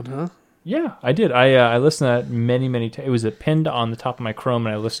like that one, huh? Yeah, I did. I listened to that many times. It was pinned on the top of my Chrome,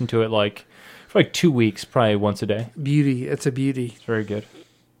 and I listened to it for 2 weeks, probably once a day. Beauty. It's a beauty. It's very good.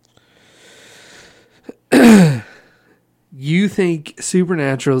 You think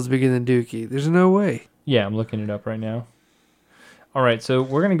Supernatural is bigger than Dookie? There's no way. Yeah, I'm looking it up right now. All right, so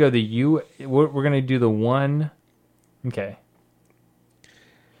we're gonna go we're gonna do the one. Okay.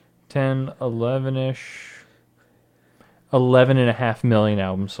 10, 11-ish. 11.5 million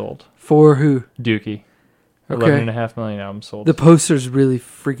albums sold. For who? Dookie. Okay. 11.5 million albums sold. The poster's really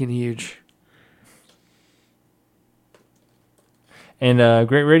freaking huge. And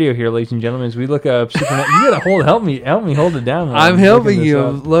great radio here, ladies and gentlemen. As we look up Supernatural, you gotta help me hold it down. while I'm looking helping this you. up.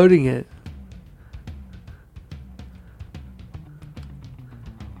 I'm loading it.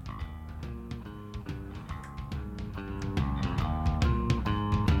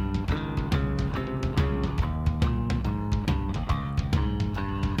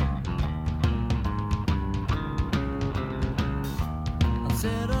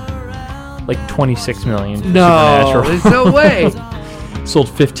 Like 26 million. No, Supernatural. there's no way. Sold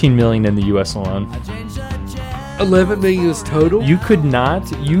 15 million in the U.S. alone. 11 million is total? You could in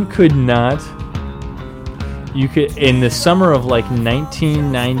the summer of like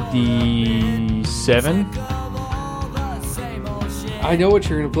 1997. I know what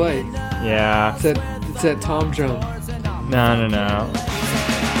you're going to play. Yeah. It's that Tom drum. No.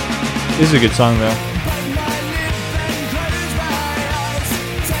 This is a good song though.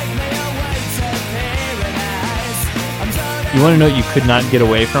 You want to know what you could not get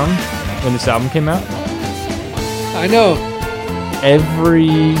away from when this album came out? I know.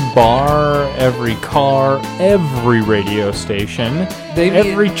 Every bar, every car, every radio station,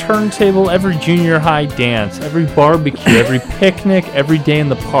 every turntable, every junior high dance, every barbecue, every picnic, every day in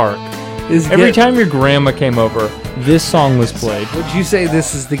the park. Every time your grandma came over, this song was played. Would you say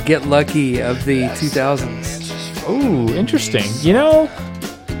this is the Get Lucky of the 2000s? Ooh, interesting. You know,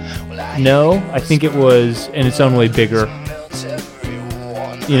 no, I think it was in its own way bigger.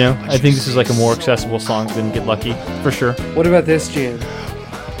 You know, I think this is like a more accessible song than Get Lucky, for sure. What about this jam?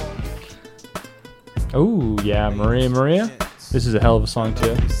 Oh, yeah, Maria. This is a hell of a song,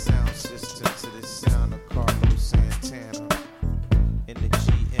 too.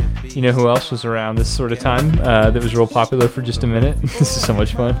 You know who else was around this sort of time that was real popular for just a minute? This is so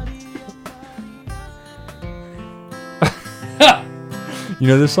much fun. You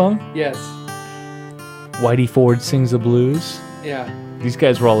know this song? Yes. Whitey Ford Sings the Blues. Yeah. These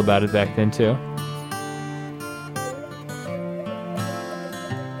guys were all about it back then, too.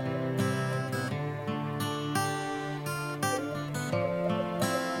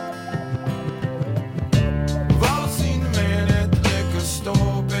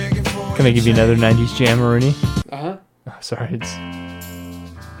 Can I give you another 90s jam, Rooney? Uh-huh. Oh, sorry, it's...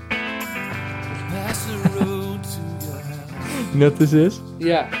 You know what this is?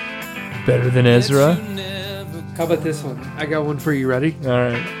 Yeah. Better Than Ezra? How about this one? I got one for you. Ready? All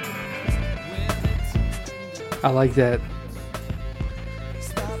right. I like that.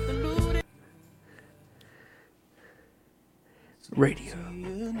 Radio.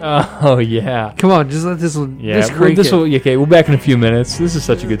 Oh, yeah. Come on, just let this one. Yeah, just crank it. okay, we'll back in a few minutes. This is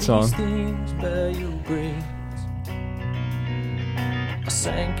such a good song. I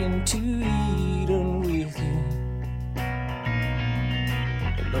sank into Eden with you,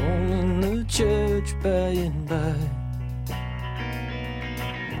 alone in the church by and by.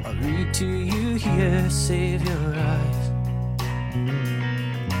 I'll read to you here, save your eyes.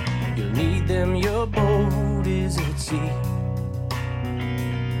 You'll need them, your boat is at sea.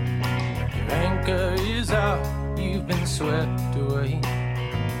 Your anchor is out, you've been swept away.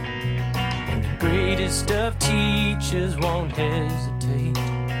 And the greatest of teachers won't hesitate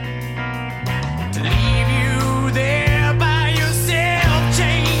to leave you there by yourself,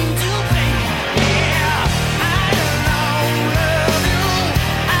 chained to fate. Yeah, I alone love you,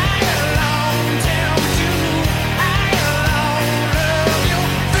 I alone tempt you, I alone love you.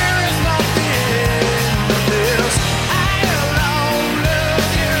 There is nothing but this. I alone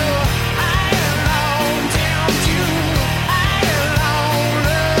love you, I alone tempt you, I alone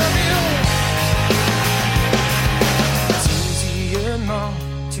love you. It's easier not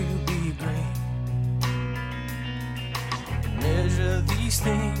to be great. Measure these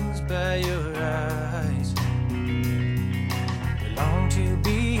things by your eyes.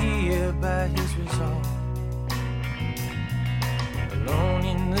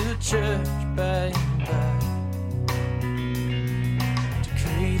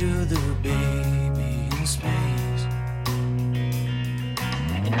 further, baby, in space.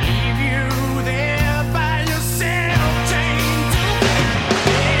 And leave you there by yourself, chained to me.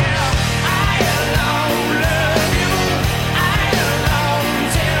 Yeah, I alone love you. I alone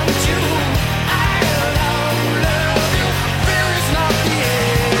tempt you. I alone love you. Fear is not the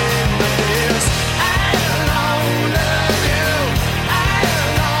end of this. I alone love you. I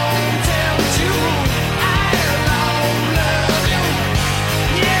alone tempt you. I alone love you.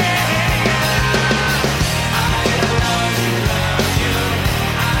 Yeah. I alone love you.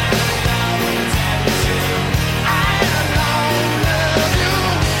 I alone tempt you. I alone love you.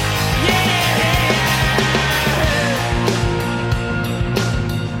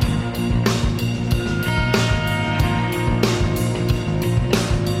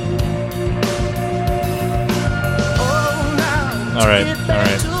 All right.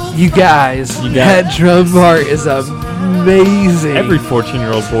 You guys, got that drum part is amazing. Every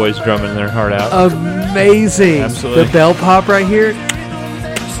 14-year-old boy is drumming their heart out. Amazing. Absolutely. The bell pop right here.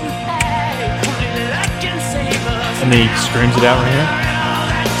 And then he screams it out right here.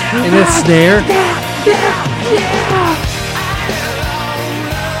 And the snare.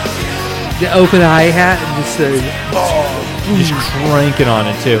 The open hi-hat and just Just cranking on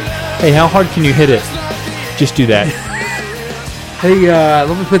it, too. Hey, how hard can you hit it? Just do that. Hey,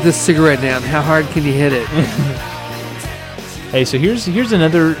 let me put this cigarette down. How hard can you hit it? Hey, so here's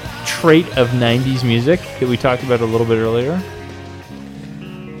another trait of 90s music that we talked about a little bit earlier.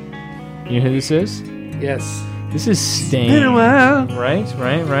 You know who this is? Yes. This is Sting. Been a while. Right.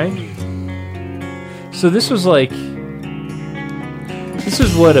 So this was what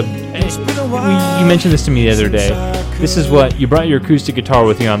you mentioned this to me the other day. This is what you brought your acoustic guitar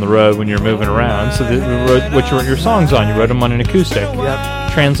with you on the road when you're moving around. So what you wrote your songs on, you wrote them on an acoustic.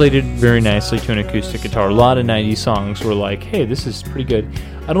 Yep. Translated very nicely to an acoustic guitar. A lot of 90s songs were like, hey, this is pretty good.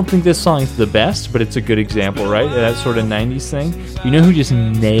 I don't think this song's the best, but it's a good example, right? That sort of 90s thing. You know who just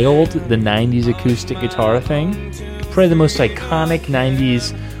nailed the 90s acoustic guitar thing? Probably the most iconic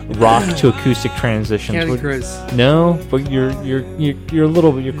 90s rock to acoustic transitions. Counting Crows. No, but you're a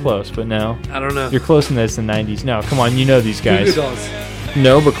little bit, you're close, but no. I don't know. You're close in this in the 90s. No, come on, you know these guys. Goo Goo Dolls.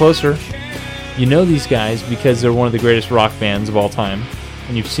 No, but closer. You know these guys because they're one of the greatest rock bands of all time,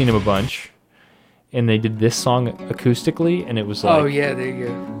 and you've seen them a bunch. And they did this song acoustically, and it was like... Oh, yeah, there you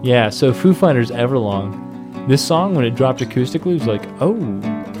go. Yeah, so Foo Fighters Everlong. This song, when it dropped acoustically, was like, oh,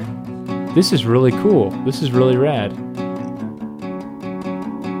 this is really cool. This is really rad.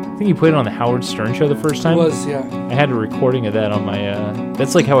 I think you played it on the Howard Stern show the first time. It was, yeah. I had a recording of that on my...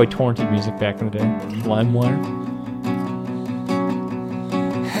 that's like how I torrented music back in the day. LimeWire.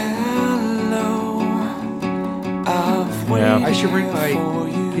 Yeah. I should bring my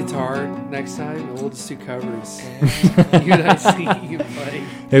guitar next time and we'll just do covers. You and I sing, you play.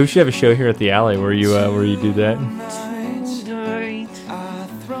 Hey, we should have a show here at the Alley where you do that.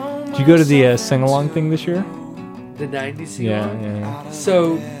 Did you go to the sing-along thing this year? The 90s sing-along? Yeah.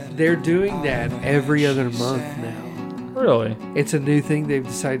 So they're doing that every other month now. Really? It's a new thing they've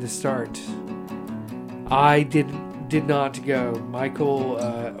decided to start. I did not go. Michael,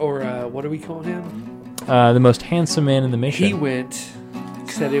 what do we call him? The most handsome man in the mission. He went,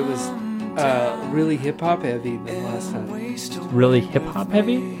 said it was really hip-hop heavy than last time. Really hip-hop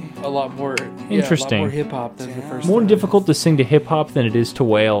heavy? A lot more. Interesting. A lot more hip-hop than the first More time. difficult to sing to hip-hop than it is to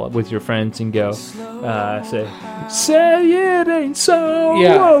wail with your friends and go, say it ain't so,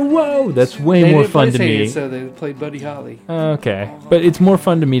 Yeah. whoa, whoa. That's way They more didn't fun play to Say me. It, so they played Buddy Holly. Okay. But it's more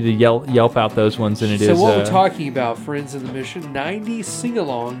fun to me to yelp out those ones than it is... So what we're talking about, Friends of the Mission, 90s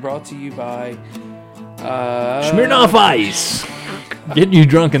sing-along brought to you by... Smirnoff Ice. Getting you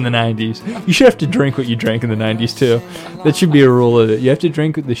drunk in the 90s. You should have to drink what you drank in the 90s, too. That should be a rule of it. You have to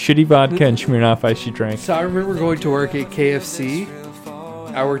drink the shitty vodka and Smirnoff Ice you drank. So I remember going to work at KFC.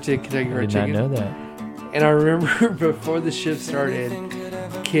 I worked at Kentucky Fried Chicken. I did not know that. And I remember before the shift started,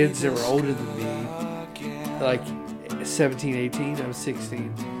 kids that were older than me, like 17, 18, I was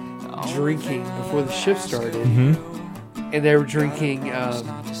 16, drinking before the shift started. Mm-hmm. And they were drinking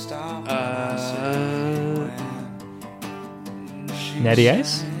Natty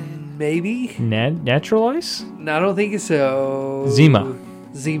Ice? maybe? Natural Ice? No, I don't think it's so. Zima.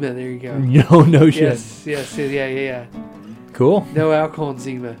 Zima, there you go. No shit. Yes, yeah. Cool. No alcohol in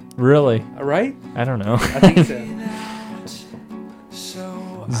Zima. Really? Right? I don't know. I think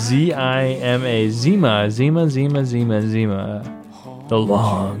so. Zima. Zima. The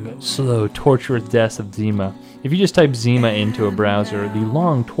long, slow, torturous death of Zima. If you just type Zima into a browser, the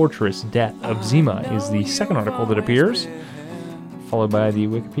long, torturous death of Zima is the second article that appears, followed by the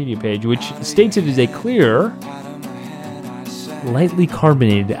Wikipedia page, which states it is a clear lightly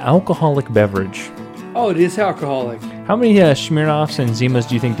carbonated alcoholic beverage. Oh, it is alcoholic. How many Smirnoffs and Zimas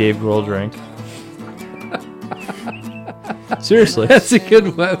do you think Dave Grohl drank? Seriously. That's a good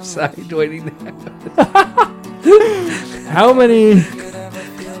website waiting to happen. How many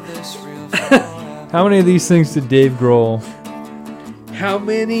of these things did Dave Grohl... How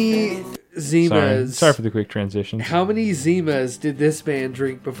many Zimas... Sorry for the quick transition. How many Zimas did this band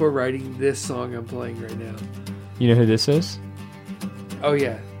drink before writing this song I'm playing right now? You know who this is? Oh,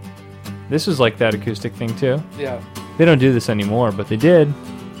 yeah. This was like that acoustic thing, too. Yeah. They don't do this anymore, but they did.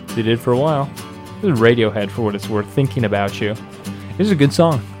 They did for a while. This is Radiohead, for what it's worth, Thinking About You. This is a good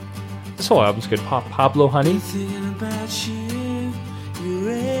song. This whole album's good. Pablo Honey.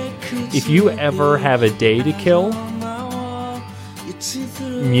 If you ever have a day to kill,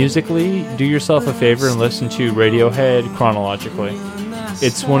 musically, do yourself a favor and listen to Radiohead chronologically.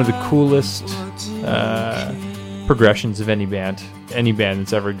 It's one of the coolest progressions of any band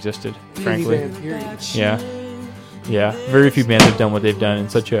that's ever existed, frankly. Any band, period. Yeah. Very few bands have done what they've done in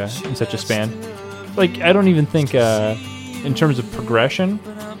such a span. Like, I don't even think, in terms of progression,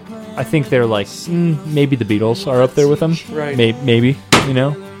 I think they're like, maybe the Beatles are up there with them. Right. Maybe, you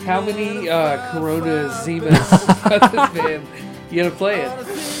know? How many Corona Zimas does this band? You gotta play it.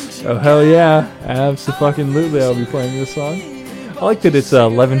 Oh, hell yeah. Abso-fucking-lutely, I'll be playing this song. I like that it's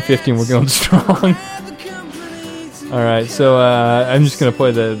 11:50 and we're going strong. Alright, so I'm just going to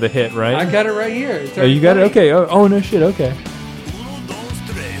play the hit, right? I got it right here. Oh, you got it? Okay. Oh, no shit, okay.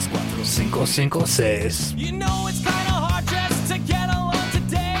 Cinco, cinco, seis. You know it's kind of hard just to get along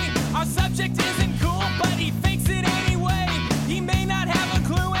today. Our subject isn't cool, but he fakes it anyway. He may not have a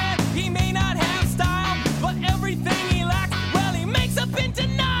clue and he may not have style, but everything he lacks, well, he makes up in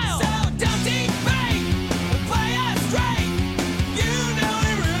denial. So don't debate, play us straight. You know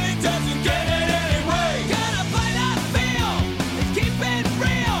he really doesn't get it anyway. Gotta play that feel and keep it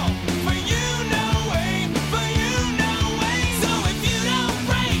real. For you know way, for you know way. So if you don't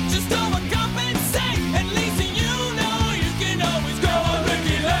break, just overcompensate. At least you know you can always go on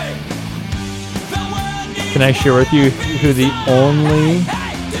Ricky Lake. The world needs Can I share with you who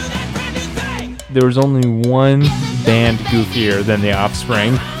there was only one band goofier than The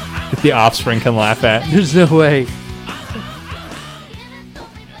Offspring that The Offspring can laugh at? There's no way.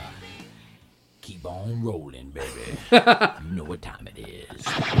 Keep on rolling, baby. You know what time it is.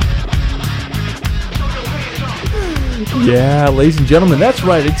 Yeah, ladies and gentlemen, that's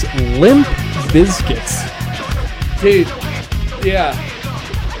right. It's Limp Bizkits. Dude, yeah.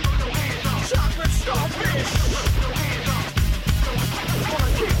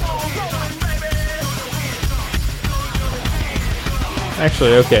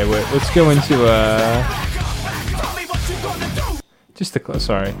 Actually, okay, wait. Let's go into just the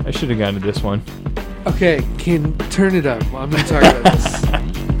sorry, I should have gone to this one. Okay, can turn it up. I'm gonna talk about this.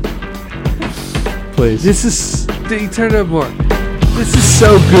 Please. This is. Turn it up more. This is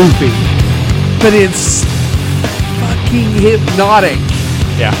so goofy, but it's fucking hypnotic.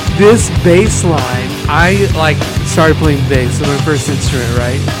 Yeah. This bass line, I started playing bass on my first instrument,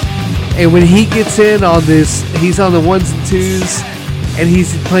 right? And when he gets in on this, he's on the ones and twos, and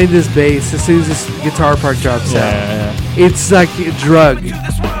he's playing this bass as soon as this guitar part drops out. Yeah. It's like a drug.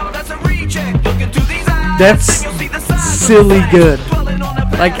 That's silly good.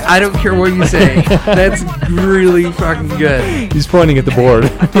 Like, I don't care what you say. That's really fucking good. He's pointing at the board.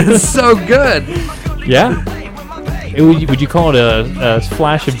 It's so good. Yeah? Would you call it a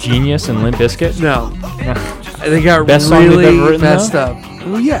flash of genius in Limp Bizkit? No. They got Best song they've ever really written, messed though? up.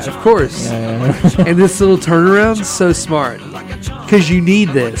 Well, yeah, of course. Yeah. And this little turnaround, so smart. Because you need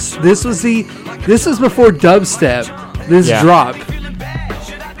this. This was before dubstep. This drop.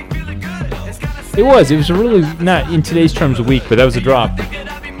 It was a really, not in today's terms weak, but that was a drop.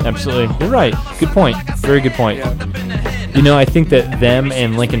 Absolutely. You're right. Good point. Very good point. Yeah. You know, I think that them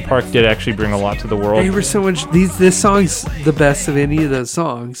and Linkin Park did actually bring a lot to the world. They were so much. This song's the best of any of those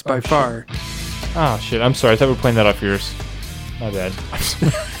songs by far. Oh, shit. I'm sorry. I thought we were playing that off yours. My bad.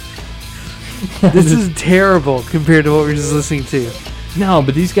 This is terrible compared to what we were just listening to. No,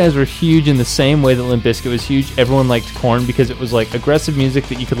 but these guys were huge in the same way that Limp Bizkit was huge. Everyone liked Korn because it was like aggressive music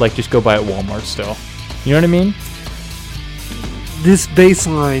that you could like just go buy at Walmart still. You know what I mean? This bass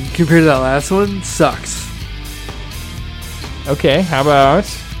line compared to that last one sucks. Okay, how about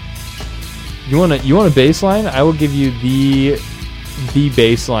you want a bass line? I will give you the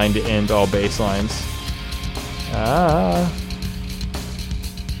bass line to end all bass lines.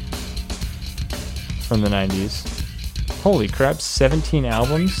 From the 90s. Holy crap, 17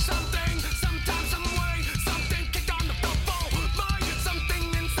 albums?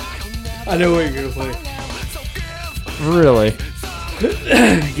 I know what you're going to play. Really?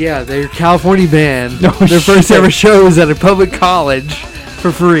 Yeah, they're a California band. No Their first shit. ever show was at a public college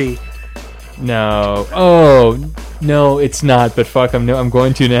for free. No. Oh, no, it's not. But fuck, I'm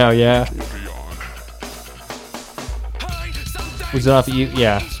going to now. Yeah. Was it off you?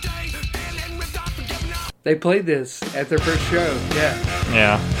 Yeah. They played this at their first show. Yeah.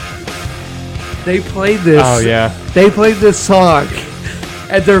 Yeah. They played this. Oh yeah. They played this song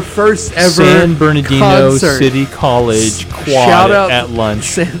at their first ever San Bernardino concert. City College quad Shout out at lunch.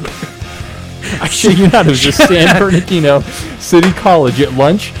 San I shit you not, it was the San Bernardino City College at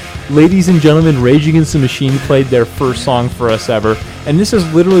lunch. Ladies and gentlemen, Rage Against the Machine played their first song for us ever, and this is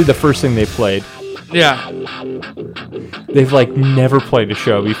literally the first thing they played. Yeah. They've like never played a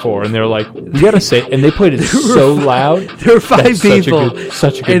show before, and they're like, we gotta say, and they played it so loud. There were 5 That's people,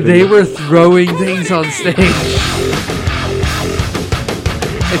 such a good and they video. were throwing things on stage.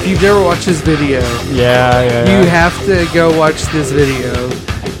 If you've never watched this video, yeah. you have to go watch this video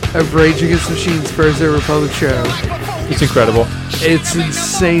of Rage Against the Machine's first ever public show. It's incredible. It's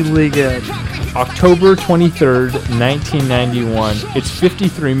insanely good. October 23rd, 1991. It's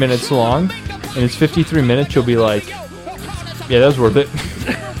 53 minutes long, and it's 53 minutes. You'll be like, yeah, that was worth it.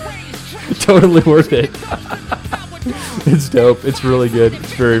 Totally worth it. It's dope. It's really good.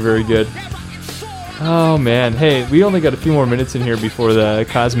 It's very, very good. Oh, man. Hey, we only got a few more minutes in here before the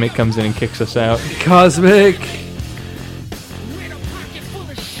Cosmic comes in and kicks us out. Cosmic.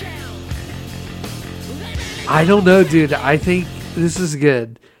 I don't know, dude. I think this is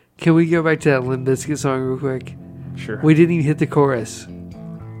good. Can we go back to that Limp Bizkit song real quick? Sure. We didn't even hit the chorus.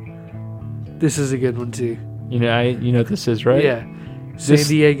 This is a good one, too. You know what this is, right? Yeah. San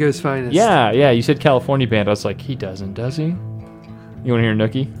Diego's finest. Yeah. You said California band. I was like, he doesn't, does he? You want to hear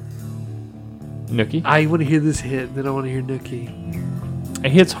Nookie? Nookie? I want to hear this hit, then I want to hear Nookie.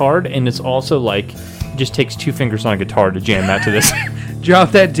 It hits hard, and it's also like, just takes 2 fingers on a guitar to jam out to this.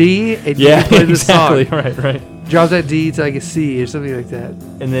 Drop that D and you Yeah, can play the exactly. song. Right. Drop that D to like a C or something like that.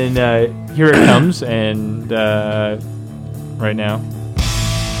 And then here it comes, and right now.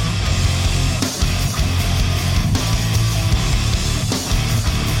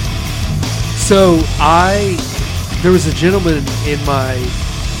 So there was a gentleman in my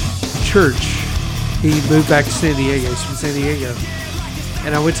church. He moved back to San Diego. He's from San Diego,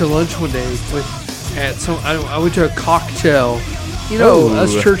 and I went to lunch one day I went to a cocktail. You know,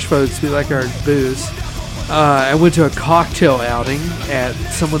 us church folks, we like our booze. I went to a cocktail outing at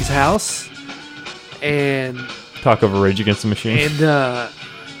someone's house, and Talk over Rage Against the Machine. And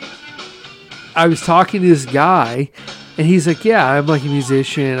I was talking to this guy, and he's like, "Yeah, I'm like a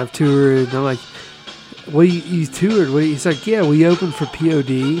musician. I've toured." And I'm like, "What? You toured? What?" He's like, "Yeah, we opened for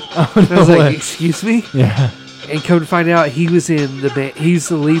POD." Oh, and I was no like, way. "Excuse me?" Yeah. And come to find out, he was in the band. He's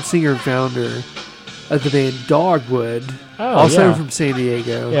the lead singer and founder of the band Dogwood, also yeah. from San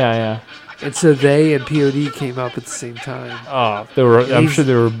Diego. Yeah. And so they and POD came up at the same time. Oh, I'm sure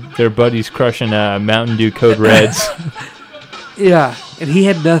they were their buddies crushing Mountain Dew Code Reds. Yeah, and he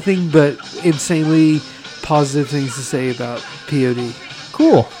had nothing but insanely positive things to say about POD.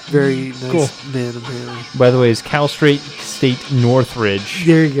 Cool. Very nice man, apparently. By the way, it's Cal State Northridge.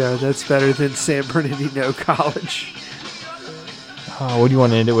 There you go. That's better than San Bernardino College. Oh, what do you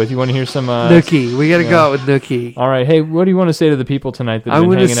want to end it with? You want to hear some... Nookie. We got to go out with Nookie. All right. Hey, what do you want to say to the people tonight that I have been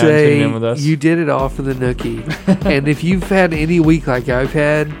want to hanging out and tuning say in with us? you did it all for the Nookie. And if you've had any week like I've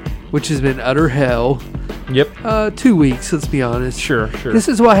had, which has been utter hell... Yep. 2 weeks, let's be honest. Sure. This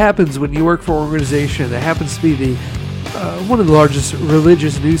is what happens when you work for an organization that happens to be the one of the largest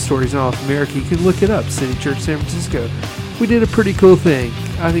religious news stories in all of America. You can look it up, City Church San Francisco. We did a pretty cool thing.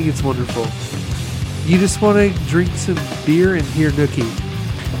 I think it's wonderful. You just want to drink some beer and hear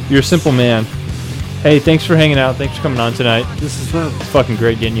Nookie. You're a simple man. Hey, thanks for hanging out. Thanks for coming on tonight. This is fun. It's fucking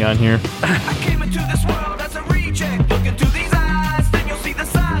great getting you on here. I came into this world as a reject, looking through the